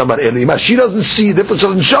 she doesn't see, therefore she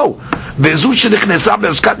doesn't show. So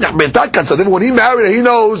therefore, when he married her, he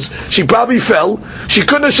knows she probably fell. She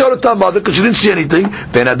couldn't have showed it to her mother because she didn't see anything. She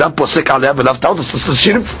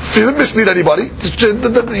didn't mislead anybody.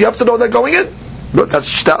 You have to know that going in. But that's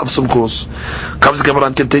shita of some course. Comes the Gemara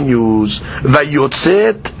and continues.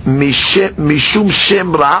 Vayotzet mishum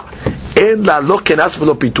shem ra en la lo kenas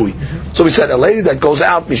v'lo pitui. So we said a lady that goes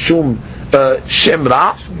out mishum shem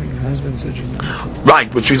ra.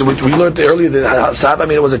 Right, which we learned earlier.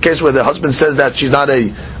 It was a case where the husband says that she's not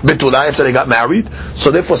a betulah after they got married.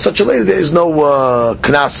 So therefore, such a lady, there is no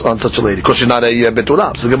knas on such a lady because she's not a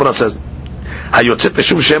betulah. So the Gemara says, Hayotzet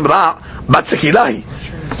mishum shem ra batzekilahi.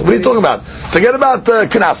 So what are you talking about? Forget about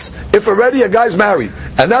knas. If already a guy's married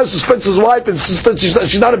and now he suspects his wife and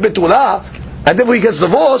she's not a betulah, and then when he gets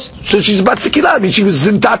divorced, so she's bat sekilah. I mean, she was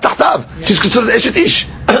zinta tahtav. She's considered eshet ish.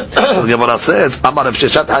 So the Gemara says, Amar Rav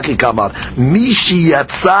Sheshat Haki Kamar, Mishi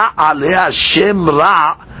yatsa alea shem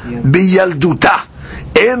ra biyalduta,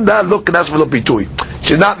 enda lo knas v'lo pitui.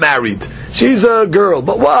 She's not married. She's a girl,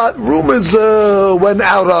 but what rumors went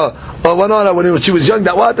on when she was young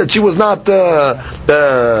that she was not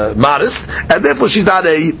modest, and therefore she's not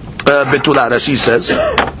a betulah, as she says.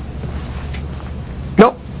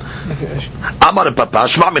 No. Amar Papa,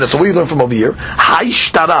 Shema Mina. So what do you learn from over here?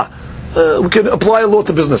 Haishtara. We can apply a law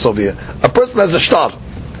to business over here. A person has a shtar.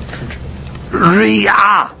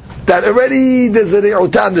 Ri'ah. That already there's a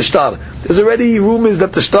ri'uta in the shtar. There's already rumors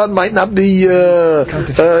that the shtar might not be,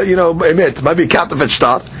 emet. Might be a counterfeit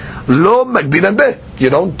shtar. Lo magbilan beh. You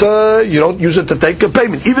don't use it to take a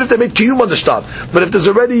payment, even if they make kiyum on the shtar. But if there's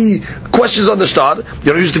already questions on the shtar, you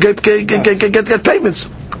don't use it to get payments.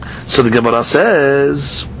 So the Gemara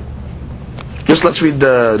says, just let's read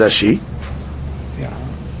the Rashi.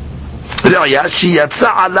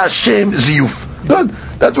 Good.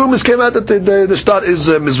 That rumors came out that the shtar is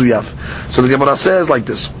mizuyaf. So the Gemara says like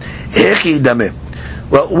this.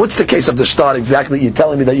 Well, what's the case of the shtar exactly? You're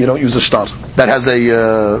telling me that you don't use a shtar that has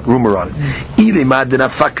a rumor on it.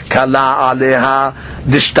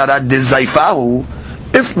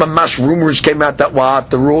 If mamash rumors came out that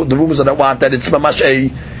the rumors are that it's mamash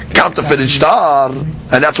a counterfeited star,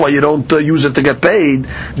 and that's why you don't use it to get paid.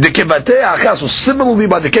 So similarly,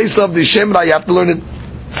 by the case of the Shemra, you have to learn it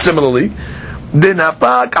similarly. Now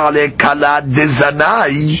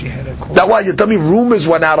why you tell me rumors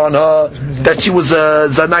went out on her that she was a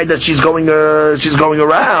zanai, that she's going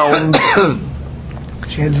around.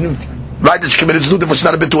 She had znut. Right, that she committed znut, if she's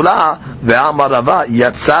not a betula.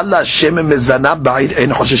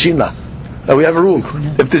 We have a rule.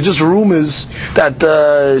 If there's just rumors that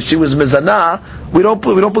she was mizana, we don't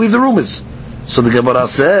believe the rumors. So the Gemara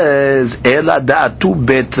says, "Ela da'atu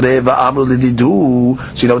betre va'amru lididu."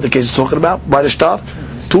 So you know what the case is talking about by the star?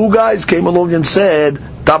 Two guys came along and said,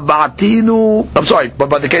 "Tabatinu." I'm sorry, but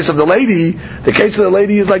by the case of the lady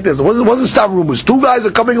is like this. It wasn't star rumors. Two guys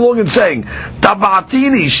are coming along and saying,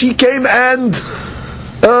 "Tabatini." She came and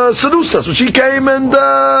seduced us. She came and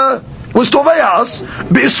was tovei us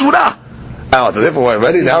bi'isura. So therefore, we're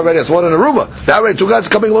ready. Now ready. It's more than a rumor. Now ready. Two guys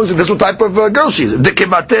coming along and saying, this is what type of girl she is.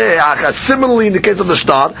 Similarly, in the case of the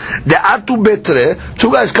star, the atu betre,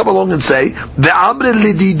 two guys come along and say, the amre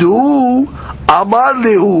lididu amar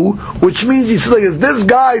lehu, which means he says like this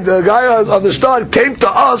guy, the guy on the star, came to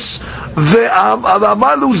us, the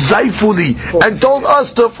amalu zaifuli, and told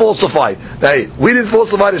us to falsify. Hey, we didn't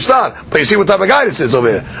falsify the star, but you see what type of guy this is over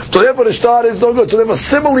here. So therefore, the star is no good. So therefore,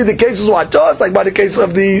 similarly, the case is what? Just like by the case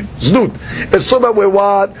of the znut. It's talking about where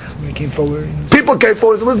what? People came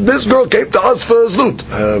forward. This girl came to us for znut.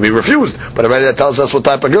 We refused. But already that tells us what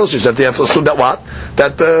type of girl she is. That you have to assume that what?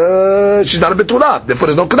 That she's not a betula. Therefore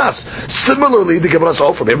there's no knas. Similarly, the Gemara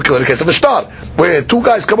saw from here, we call it the case of the star. Where two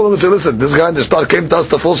guys come along and say, listen, this guy in the star came to us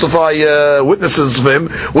to falsify witnesses of him.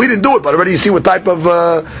 We didn't do it, but already you see what type of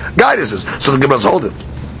guy this is. So the Gemara says, hold it.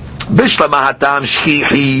 It's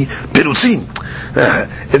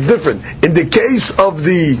different. In the case of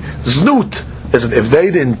the znut, listen, if they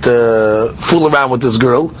didn't fool around with this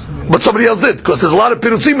girl, but somebody else did, because there's a lot of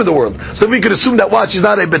pirutzim in the world, so we could assume that what, she's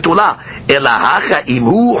not a betula. Elahacha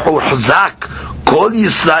imhu huhzak kol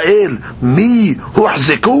Yisrael mi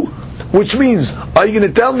huhziku, which means, are you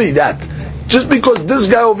going to tell me that just because this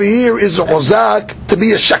guy over here is a huzak to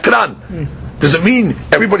be a shakran, does it mean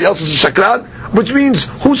everybody else is a shakran? Which means,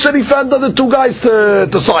 who said he found the other two guys to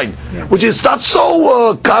sign? Yeah. Which is not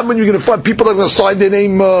so common. You're going to find people that are going to sign their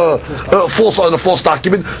name false on a false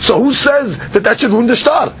document. So who says that should ruin the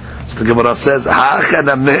star? So the Gemara says,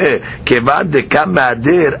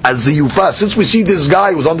 since we see this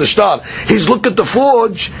guy who's on the star, he's looking to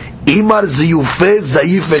forge. Imar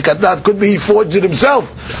could be he forged it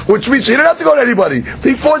himself, which means he didn't have to go to anybody.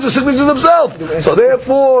 He forged the signatures himself. So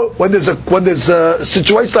therefore, when there's a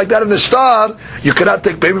situation like that in the star, you cannot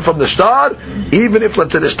take payment from the star, even if,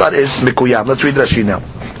 let's say, the star is mikuyam. Let's read Rashi now.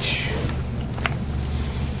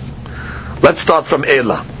 Let's start from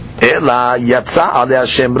Ela. Ela yatsa alei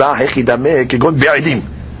shemra hechidame kegon be'edim.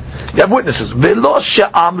 You have witnesses. Velo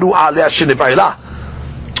she'amru alei shenib'ayla.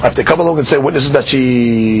 If they come along and say witnesses that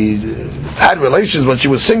she had relations when she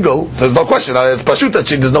was single, there's no question. It's pashut that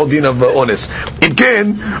there's no din of honest.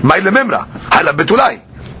 Again, ma'ile memra hala betulai.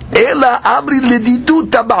 Ela amri ledidu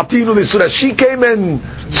tabatinu lisura. She came and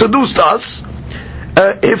seduced us.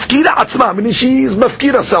 Ifkira atzma, meaning she's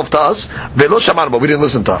mafkira herself to us. Velo shamar, but we didn't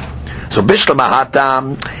listen to her. So bishlam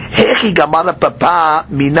hatam hechi gamara papa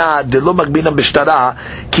mina delo magbina bishtara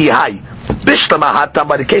ki hai. Bishlam hatam,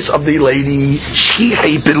 by the case of the lady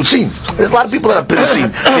shkihi pirutzin. There's a lot of people that are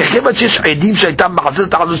pirutzin.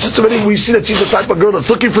 We see that she's the type of girl that's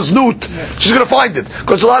looking for znut. She's going to find it because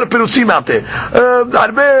there's a lot of pirutzim out there.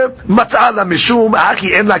 Matzala mishum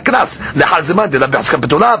aki en la knas lehal zeman de la b'aska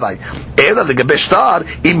betulav. Ela legabe shtar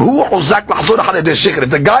imhu uzak lahzor achar edei sheker. If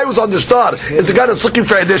the guy who's on the star is the guy that's looking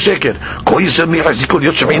for edei sheker,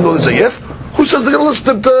 who says they're going to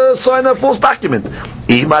listen to sign a false document? Which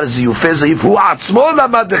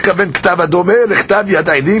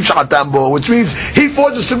means he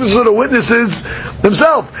forged the signatures of the witnesses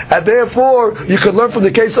himself, and therefore you can learn from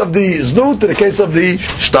the case of the znut to the case of the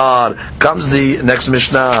shtar. Comes the next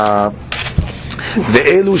Mishnah.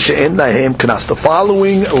 The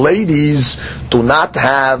following ladies do not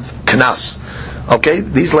have knas. Okay,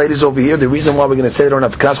 these ladies over here, the reason why we're going to say they don't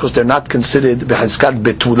have knas because they're not considered b'hazkat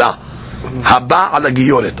betula. Haba ala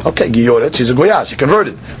giyoret. Okay, giyoret, she's a goya, she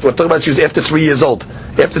converted. We're talking about she was after 3 years old.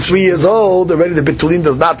 After 3 years old, already the betulin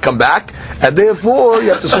does not come back, and therefore you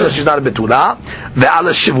have to assume that she's not a betula.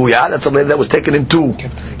 Ve'ala shivuya, that's a lady that was taken into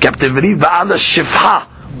captivity. Ve'ala shifha,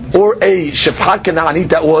 or a shifha Kanaanit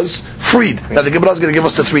that was freed. Now the Gemara is going to give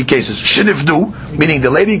us the 3 cases. Shinifdu, meaning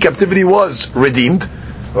the lady in captivity was redeemed.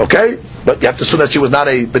 Okay? But you have to assume that she was not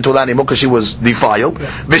a betula anymore because she was defiled.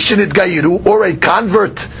 Vishinit Gairu, or a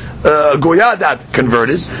convert goya that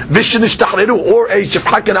converted, vishnishtareru, or a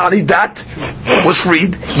shifha kanani that was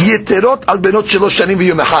freed, yeterot al benot shelosh shanim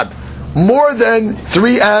v'yom echad, more than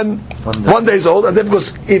 3 and 1 days old, and then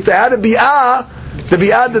because if they had a bi'ah, the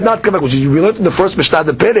bi'ah did not come back. Which we learned in the first Mishnah,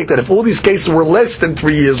 the Perek, that if all these cases were less than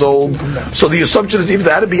 3 years old, so the assumption is if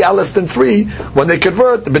they had a bi'ah less than 3, when they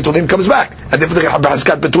convert, the betulim comes back, and therefore the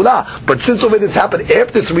hazkat betulah. But since already this happened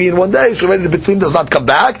after 3 in 1 day, so already the betulim does not come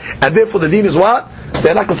back, and therefore the deen is what?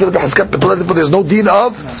 They're not considered hazkat betulah. Therefore there's no deen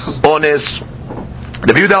of ones.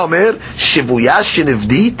 Rabbi Yehuda Omer, shivuya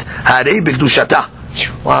shenivdit harei b'kedushata.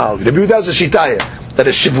 Wow, Rabbi Yehuda is a shitaya that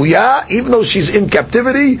a shivuya, even though she's in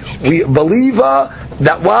captivity, we believe her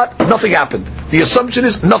that what? Nothing happened. The assumption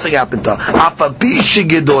is nothing happened to her.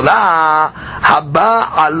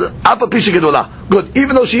 Good.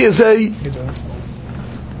 Even though she is a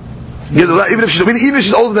even if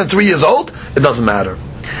she's older than 3 years old, it doesn't matter.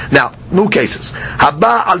 Now, new cases.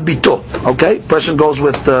 Haba al bito. Okay, person goes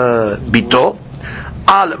with bito.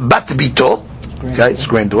 Al bat bito. Okay, it's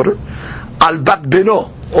granddaughter. Al bat beno,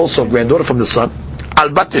 also granddaughter from the son. Al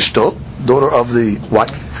bat ishto, daughter of the wife.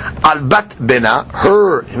 Al bat bena,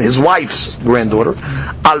 his wife's granddaughter.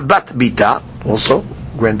 Al bat bita, also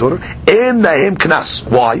granddaughter. And nahem knas.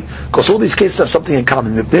 Why? Because all these cases have something in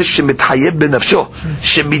common. Because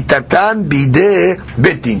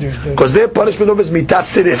their punishment is mitat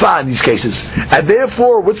sirifa in these cases. And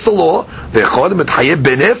therefore, what's the law?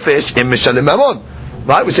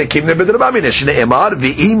 Right? We say which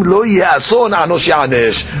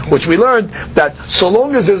we learned that so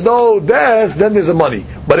long as there's no death, then there's a money.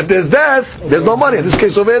 But if there's death, there's no money. In this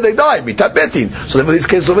case over here, they die. Mitat betin. So in this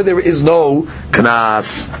case over there is no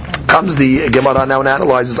knas. Comes the Gemara now and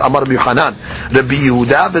analyzes Amar Rabbi Yochanan, Rabbi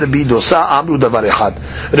Yehuda and Rabbi Dosa Amru Davar Echad.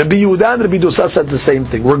 Rabbi Yehuda and Rabbi Dosa said the same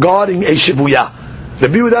thing regarding a shivuya.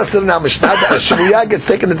 Rabbi Yehuda said in our Mishnah that a shivuya gets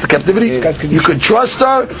taken into captivity, you could trust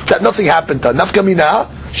her that nothing happened to her. Nafka mina,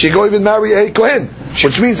 she go even marry a kohen,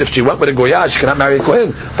 which means if she went with a goya, she cannot marry a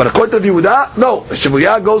kohen. But according to Rabbi Yehuda, no, a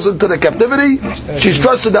shivuya goes into the captivity, she's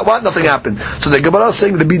trusted that what? Nothing happened. So the Gemara is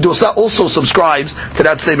saying Rabbi Dosa also subscribes to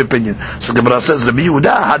that same opinion. So the Gemara says Rabbi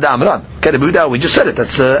Yehuda hada amran. Okay, Rabbi Yehuda, we just said it.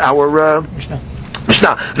 That's our Mishnah.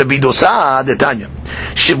 Rabbi Dosa detanya.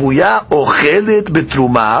 Shivuya ochelet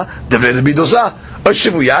betruma dever Rabbi Dosa. A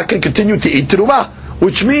shivuya can continue to eat teruma,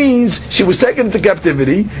 which means she was taken into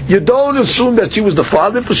captivity. You don't assume that she was the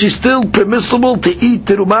father, for she's still permissible to eat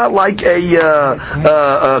teruma like a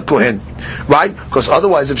kohen, right? Because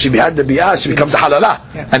otherwise, if she had the bi'ah, she becomes a halalah,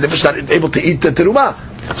 and if she's not able to eat the teruma.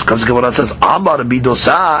 So comes the Gemara and says, Amar Rabbi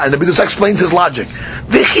Dosa, and Rabbi Dosa explains his logic.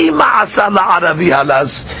 What do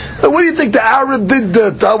you think the Arab did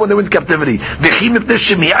when they went to captivity? What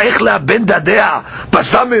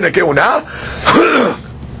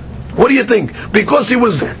do you think? Because he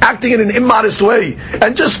was acting in an immodest way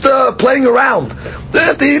and just playing around. He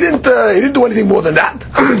didn't do anything more than that.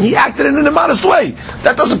 He acted in an immodest way.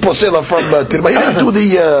 That doesn't posela from Tirma. He didn't do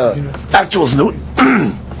the actual snoot.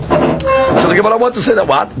 So the Gemara wants to say that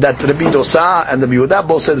what? That Rabbi Dosa and Rabbi Yehuda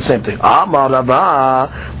both say the same thing. Amar Rava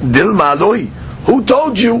Dilma Loi. Who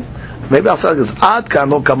told you? Maybe I'll say this. Ad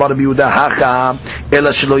kano kamar Rabbi Yehuda hacha ela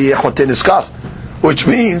shelo yeh choten iskar. Which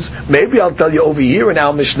means, maybe I'll tell you over here in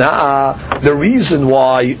our Mishnah, the reason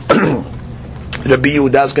why Rabbi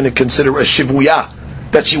Yehuda is going to consider a shivuya,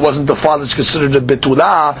 that she wasn't the father, it's considered a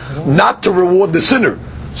betulah, not to reward the sinner.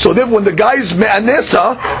 So then when the guy is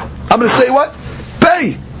me'anesa, I'm going to say what?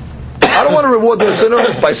 Pay! I don't want to reward the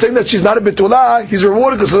sinner by saying that she's not a betulah. He's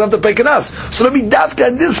rewarded because he doesn't have to pay kanas. So let me dafka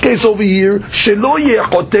in this case over here, shelo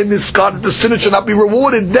yechoten niskar, that the sinner should not be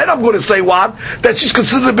rewarded. Then I'm going to say what? That she's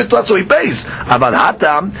considered a betulah, so he pays. Aval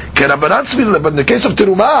hatam kerabanan tzvil. But in the case of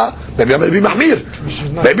teruma, maybe I'm going to be mahmir.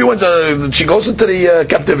 Maybe when she goes into the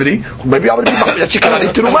captivity, maybe I'm going to be mahmir that she cannot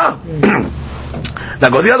eat teruma. Now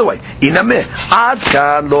go the other way. Iname ad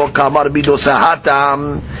kan lo kamar bidosa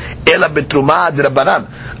hatam ela betruma derabanan.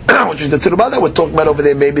 Which is the teruma that we're talking about over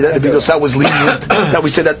there. Maybe that Rabbi Dosa was lenient, that we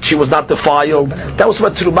said that she was not defiled. That was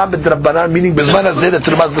what teruma b'drabanan, meaning bezman hazeh that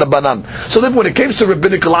teruma is drabanan. So then when it comes to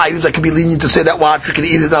rabbinical items, I can be lenient to say that what she can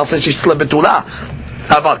eat it and I'll say she's still a betulah.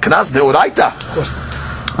 About knas deoraita,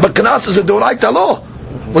 but knas is a deoraita law.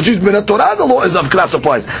 Which is min Torah, the law is of knas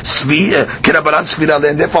applies. Kirabanan svira,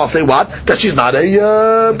 and therefore I'll say what? That she's not a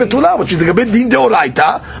betulah, which is the gebet din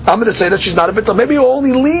deoraita. I'm going to say that she's not a betulah. Maybe you're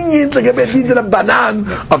only lenient the gebet din banan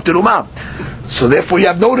of teruma. So therefore you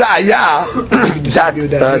have no ra'ayah that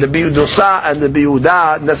the Dosa and the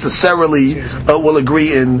Yehuda necessarily will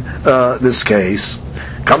agree in this case.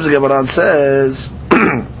 Comes the Gemara and says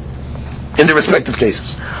in the respective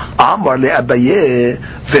cases, Amar le'Abaye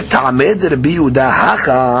v'ta'amed Rabbi Yehuda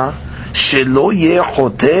hacha shelo yeh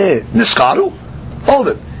choteh niskaru. Hold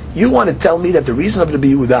it. You want to tell me that the reason of Rabbi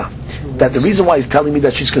Yehuda, that the reason why he's telling me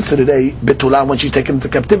that she's considered a betulah when she's taken into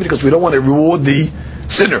captivity, because we don't want to reward the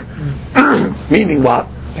sinner. Meaning what?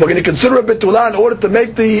 We're going to consider a betulah in order to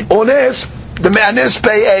make the ones, the me'anes,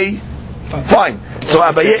 pay a fine. So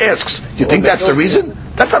Abaye asks, you think that's the reason?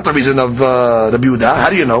 That's not the reason of Rabbi Yehuda. How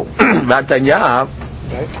do you know? Rabbi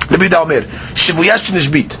Yehuda Omer, Shivuya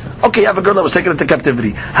shenishbit. Okay, you have a girl that was taken into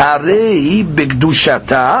captivity. Harei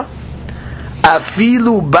b'gdushata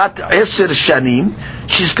afilu bat 10 shanim.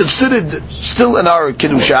 She's considered still in our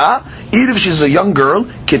kedusha, even if she's a young girl.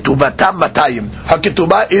 Ketuvata matayim. Her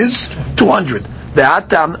ketubah is 200.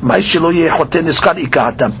 Ve'atam ma'ishelo yeh choten niskar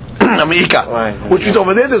ikahatam. Which means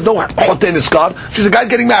over there's no choten niskar. She's a guy's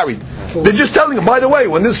getting married. They're just telling him, by the way,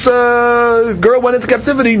 when this girl went into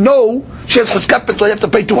captivity, no, she has cheskat betulah, you have to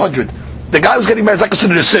pay 200. The guy who's getting married is not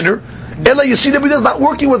considered a sinner. Ella, you see that he's not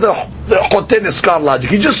working with the choten niskar logic.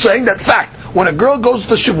 He's just saying that fact. When a girl goes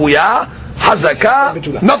to shivuya,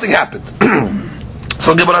 hazakah, nothing happened.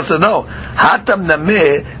 So Gemara says, no. Hatam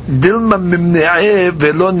nameh dilma mimne'eh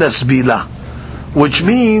velo nasbila. Which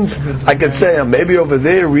means, I can say, maybe over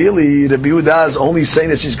there, really, Rabbi Yehuda is only saying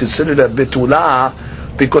that she's considered a betulah,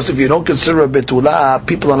 because if you don't consider a betulah,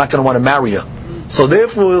 people are not going to want to marry her. So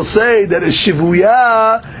therefore, we'll say that a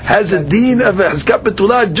shivuya has a deen of a hezkat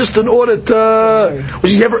betulah just in order to...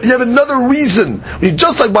 You have another reason.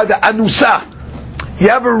 Just like by the anusa, you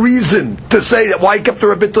have a reason to say that why he kept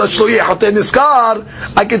her a betulah shloyeh hateh niskar.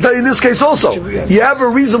 I can tell you in this case also. You have a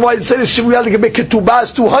reason why you say the shivuya to make ketubah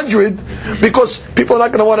is 200, because people are not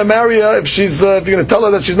going to want to marry her if she's if you're going to tell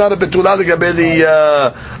her that she's not a betulah the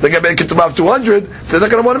ketubah of 200, they're not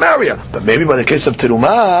going to want to marry her. But maybe by the case of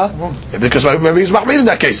terumah, because maybe he's mahmir in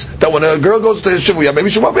that case, that when a girl goes to shivuya, maybe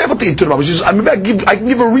she won't be able to eat terumah. I can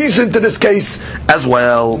give a reason to this case as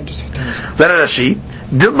well. Then Rashi.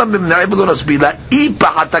 Means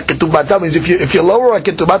if you lower a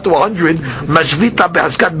ketubah to 100, mashvita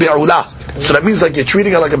behaskat be'ula. So that means like you're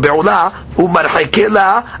treating her like a be'ula,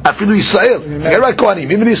 umarhekela afilu Yisrael. Forget about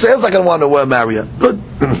Kohanim. Even Yisrael's not going to want to marry her. Good.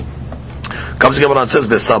 Comes the Gemara and says,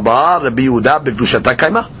 "Besabar Rabbi Yehuda b'kedushata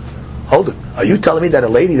kaima." Hold it. Are you telling me that a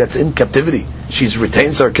lady that's in captivity, she's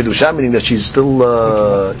retains her kedusha, meaning that she's still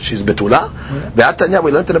she's betula? Ve'atanya,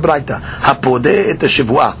 we learned in the Braita, hapodeh et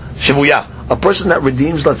shivuya. A person that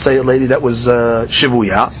redeems, let's say, a lady that was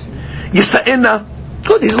shivuya, yisa'ena.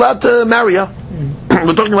 Good, he's allowed to marry her.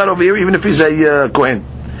 We're talking about over here, even if he's a kohen.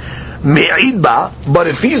 Me'idba, but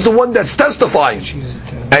if he's the one that's testifying,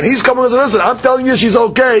 and he's coming and says, listen, I'm telling you she's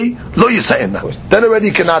okay, lo yisa'ena. Then already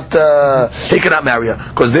he cannot marry her.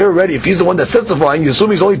 Because they're already, if he's the one that's testifying, you assume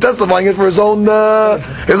he's only testifying it for his own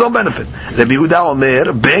benefit. Rabbi Yehuda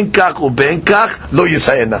Omer, ben kach u ben kach, lo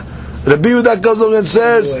yisa'ena. Rabbi Yehuda goes along and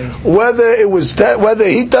says, whether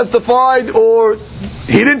he testified or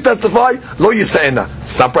he didn't testify, lo yisa'ena.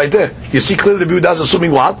 Stop right there. You see clearly Rabbi Yehuda is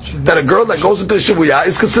assuming what? That a girl that goes into shivuya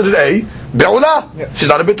is considered a be'ula. She's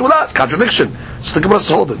not a be'ula. It's contradiction. So the Gemara says,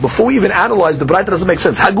 hold it. Before we even analyze the Braita, doesn't make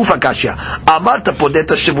sense. Hagufa kashya. Amarta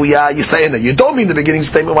podeta shivuya yisa'ena. You don't mean the beginning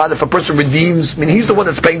statement, well, if a person redeems, I mean he's the one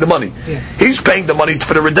that's paying the money. Yeah. He's paying the money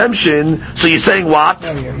for the redemption, so you're saying what?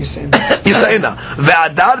 Yisa'ena.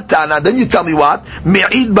 Ve'adartana, then you tell me what?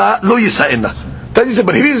 Me'idba lo yisa'ena. Then you say,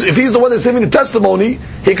 but if he's the one that's giving the testimony,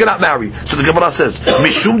 he cannot marry. So the Gemara says,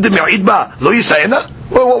 Mishum de me'idba lo yisa'ena?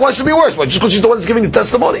 Well, why should it be worse? Why? Just because she's the one that's giving the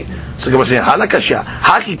testimony? So the Gemara says, halakashya,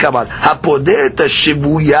 haki kabar, hapodeh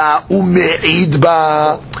shivuya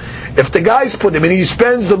u'me'idba. If the guy's podeh, I mean he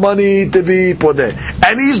spends the money to be podeh,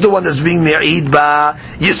 and he's the one that's being me'id ba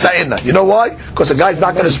yisa'ena. You know why? Because the guy's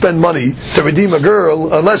not going to spend money to redeem a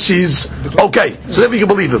girl unless she's okay. So if you can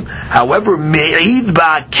believe him. However, me'id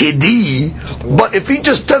ba kedi, but if he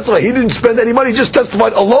just testified, he didn't spend any money, he just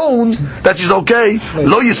testified alone that she's okay,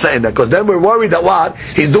 lo yisa'ena. Because then we're worried that what?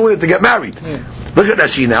 He's doing it to get married. Look at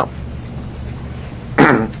Rashi now.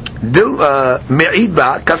 Me'id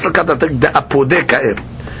ba kasal katatek da apodeh ka'er.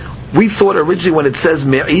 We thought originally when it says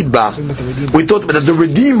me'idba, we thought that the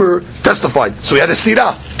Redeemer testified. So we had a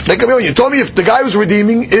stira. You told me if the guy who's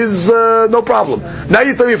redeeming is no problem. Now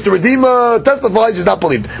you tell me if the Redeemer testifies, he's not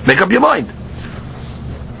believed. Make up your mind.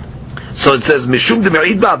 So it says, Mishum de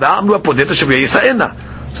me'idba, va'amlu apodeta shivuya yisa'ena.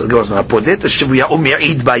 So it goes, apodeta shivuya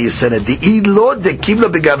u'me'idba yisa'ena. Di'id lo dekivla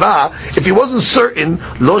begava, if he wasn't certain,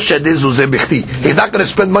 lo shadeh zuzeh bechti. He's not going to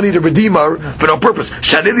spend money to redeem her for no purpose.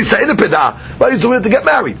 Shadeh yisa'ena peda. But he's doing it to get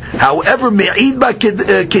married. However, me'idba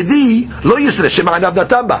kedi, lo yisa'ena, shema'anav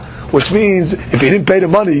natamba. Which means, if he didn't pay the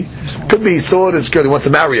money, could be he saw this girl, he wants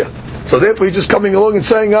to marry her. So therefore he's just coming along and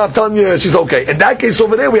saying, I'm telling you she's okay. In that case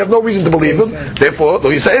over there we have no reason to believe him. Therefore, lo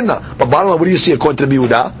yisa'ena. But bottom line, what do you see according to Rabbi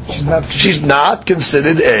Yehuda? She's not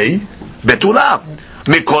considered a betula.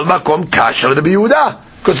 Mikol makom kasher Rabbi Yehuda.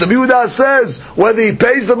 Because Rabbi Yehuda says whether he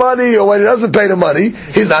pays the money or whether he doesn't pay the money,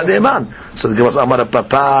 he's not the iman. So the Gemara says, Amar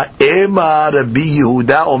Papa, Ema Rabbi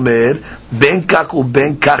Yehuda Omer, ben kach u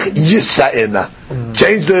ben kach yisa'ena.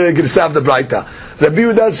 Change the Gersa of the Braita. Rabbi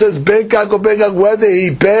Yehuda says, ben kach u ben kach, whether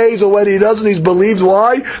he pays or whether he doesn't, he's believed.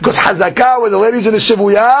 Why? Because Hazakah, when the lady's in the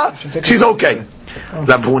Shibuya, she's okay.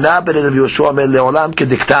 Rav Huna ben Rabbi Yoshua Omer le'olam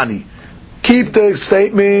kediktani. Keep the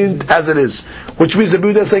statement as it is, which means the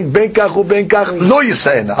Yehuda is saying ben kach u ben kach lo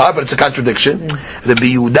yisa'ena. But it's a contradiction.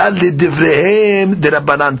 Rabbi Yehuda lidivrehem de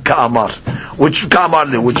Rabbanan ka'amar, which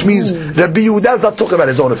means Rabbi Yehuda is not talking about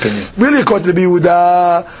his own opinion. Really, according to Rabbi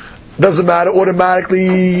Yehuda, doesn't matter.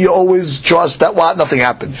 Automatically, you always trust that what nothing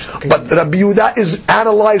happened. Okay. But Rabbi Yehuda is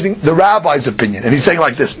analyzing the rabbi's opinion, and he's saying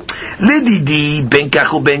like this: Lididi ben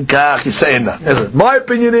kach u ben kach yisa'ena. My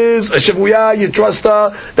opinion is a shivuya, you trust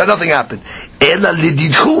her that nothing happened. Ela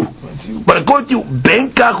lididchu. But according to you, ben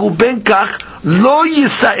kach u ben kach lo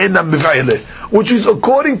yisa'ena miv'ile, which is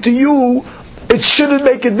according to you, it shouldn't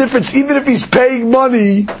make a difference even if he's paying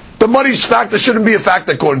money. The money's factor shouldn't be a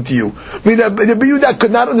factor according to you. I mean, Rabbi Yehuda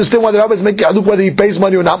could not understand why the rabbis make a look whether he pays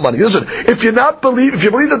money or not money. Listen, if you believe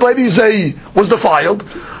that the lady was defiled,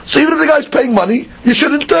 so even if the guy's paying money, you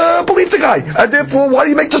shouldn't believe the guy. And therefore, why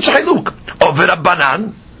do you make such a haluk? Over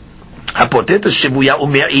Rabbanan, hapotet shivuya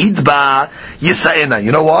u'me'id ba yisa'ena.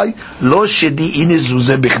 You know why? Lo shedi in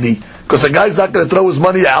zuzeh bichdi. Because the guy's not going to throw his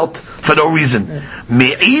money out for no reason.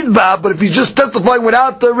 Me'id ba, but if he's just testifying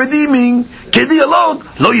without redeeming, kedi alone,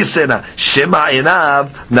 lo yisena. Shema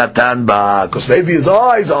enav natan ba. Because maybe his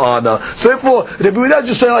eyes are on her. So therefore, Rabbi Yehuda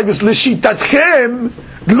just saying like this, l'shitatchem,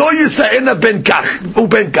 lo yisena ben kach, u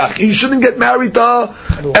ben kach. He shouldn't get married to her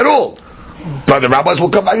at all. But the rabbis will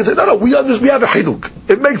come back and say, no, we have a hiduk.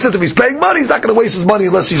 It makes sense if he's paying money, he's not going to waste his money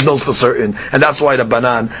unless he knows for certain. And that's why the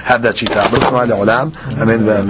Banan have that shita. Amen.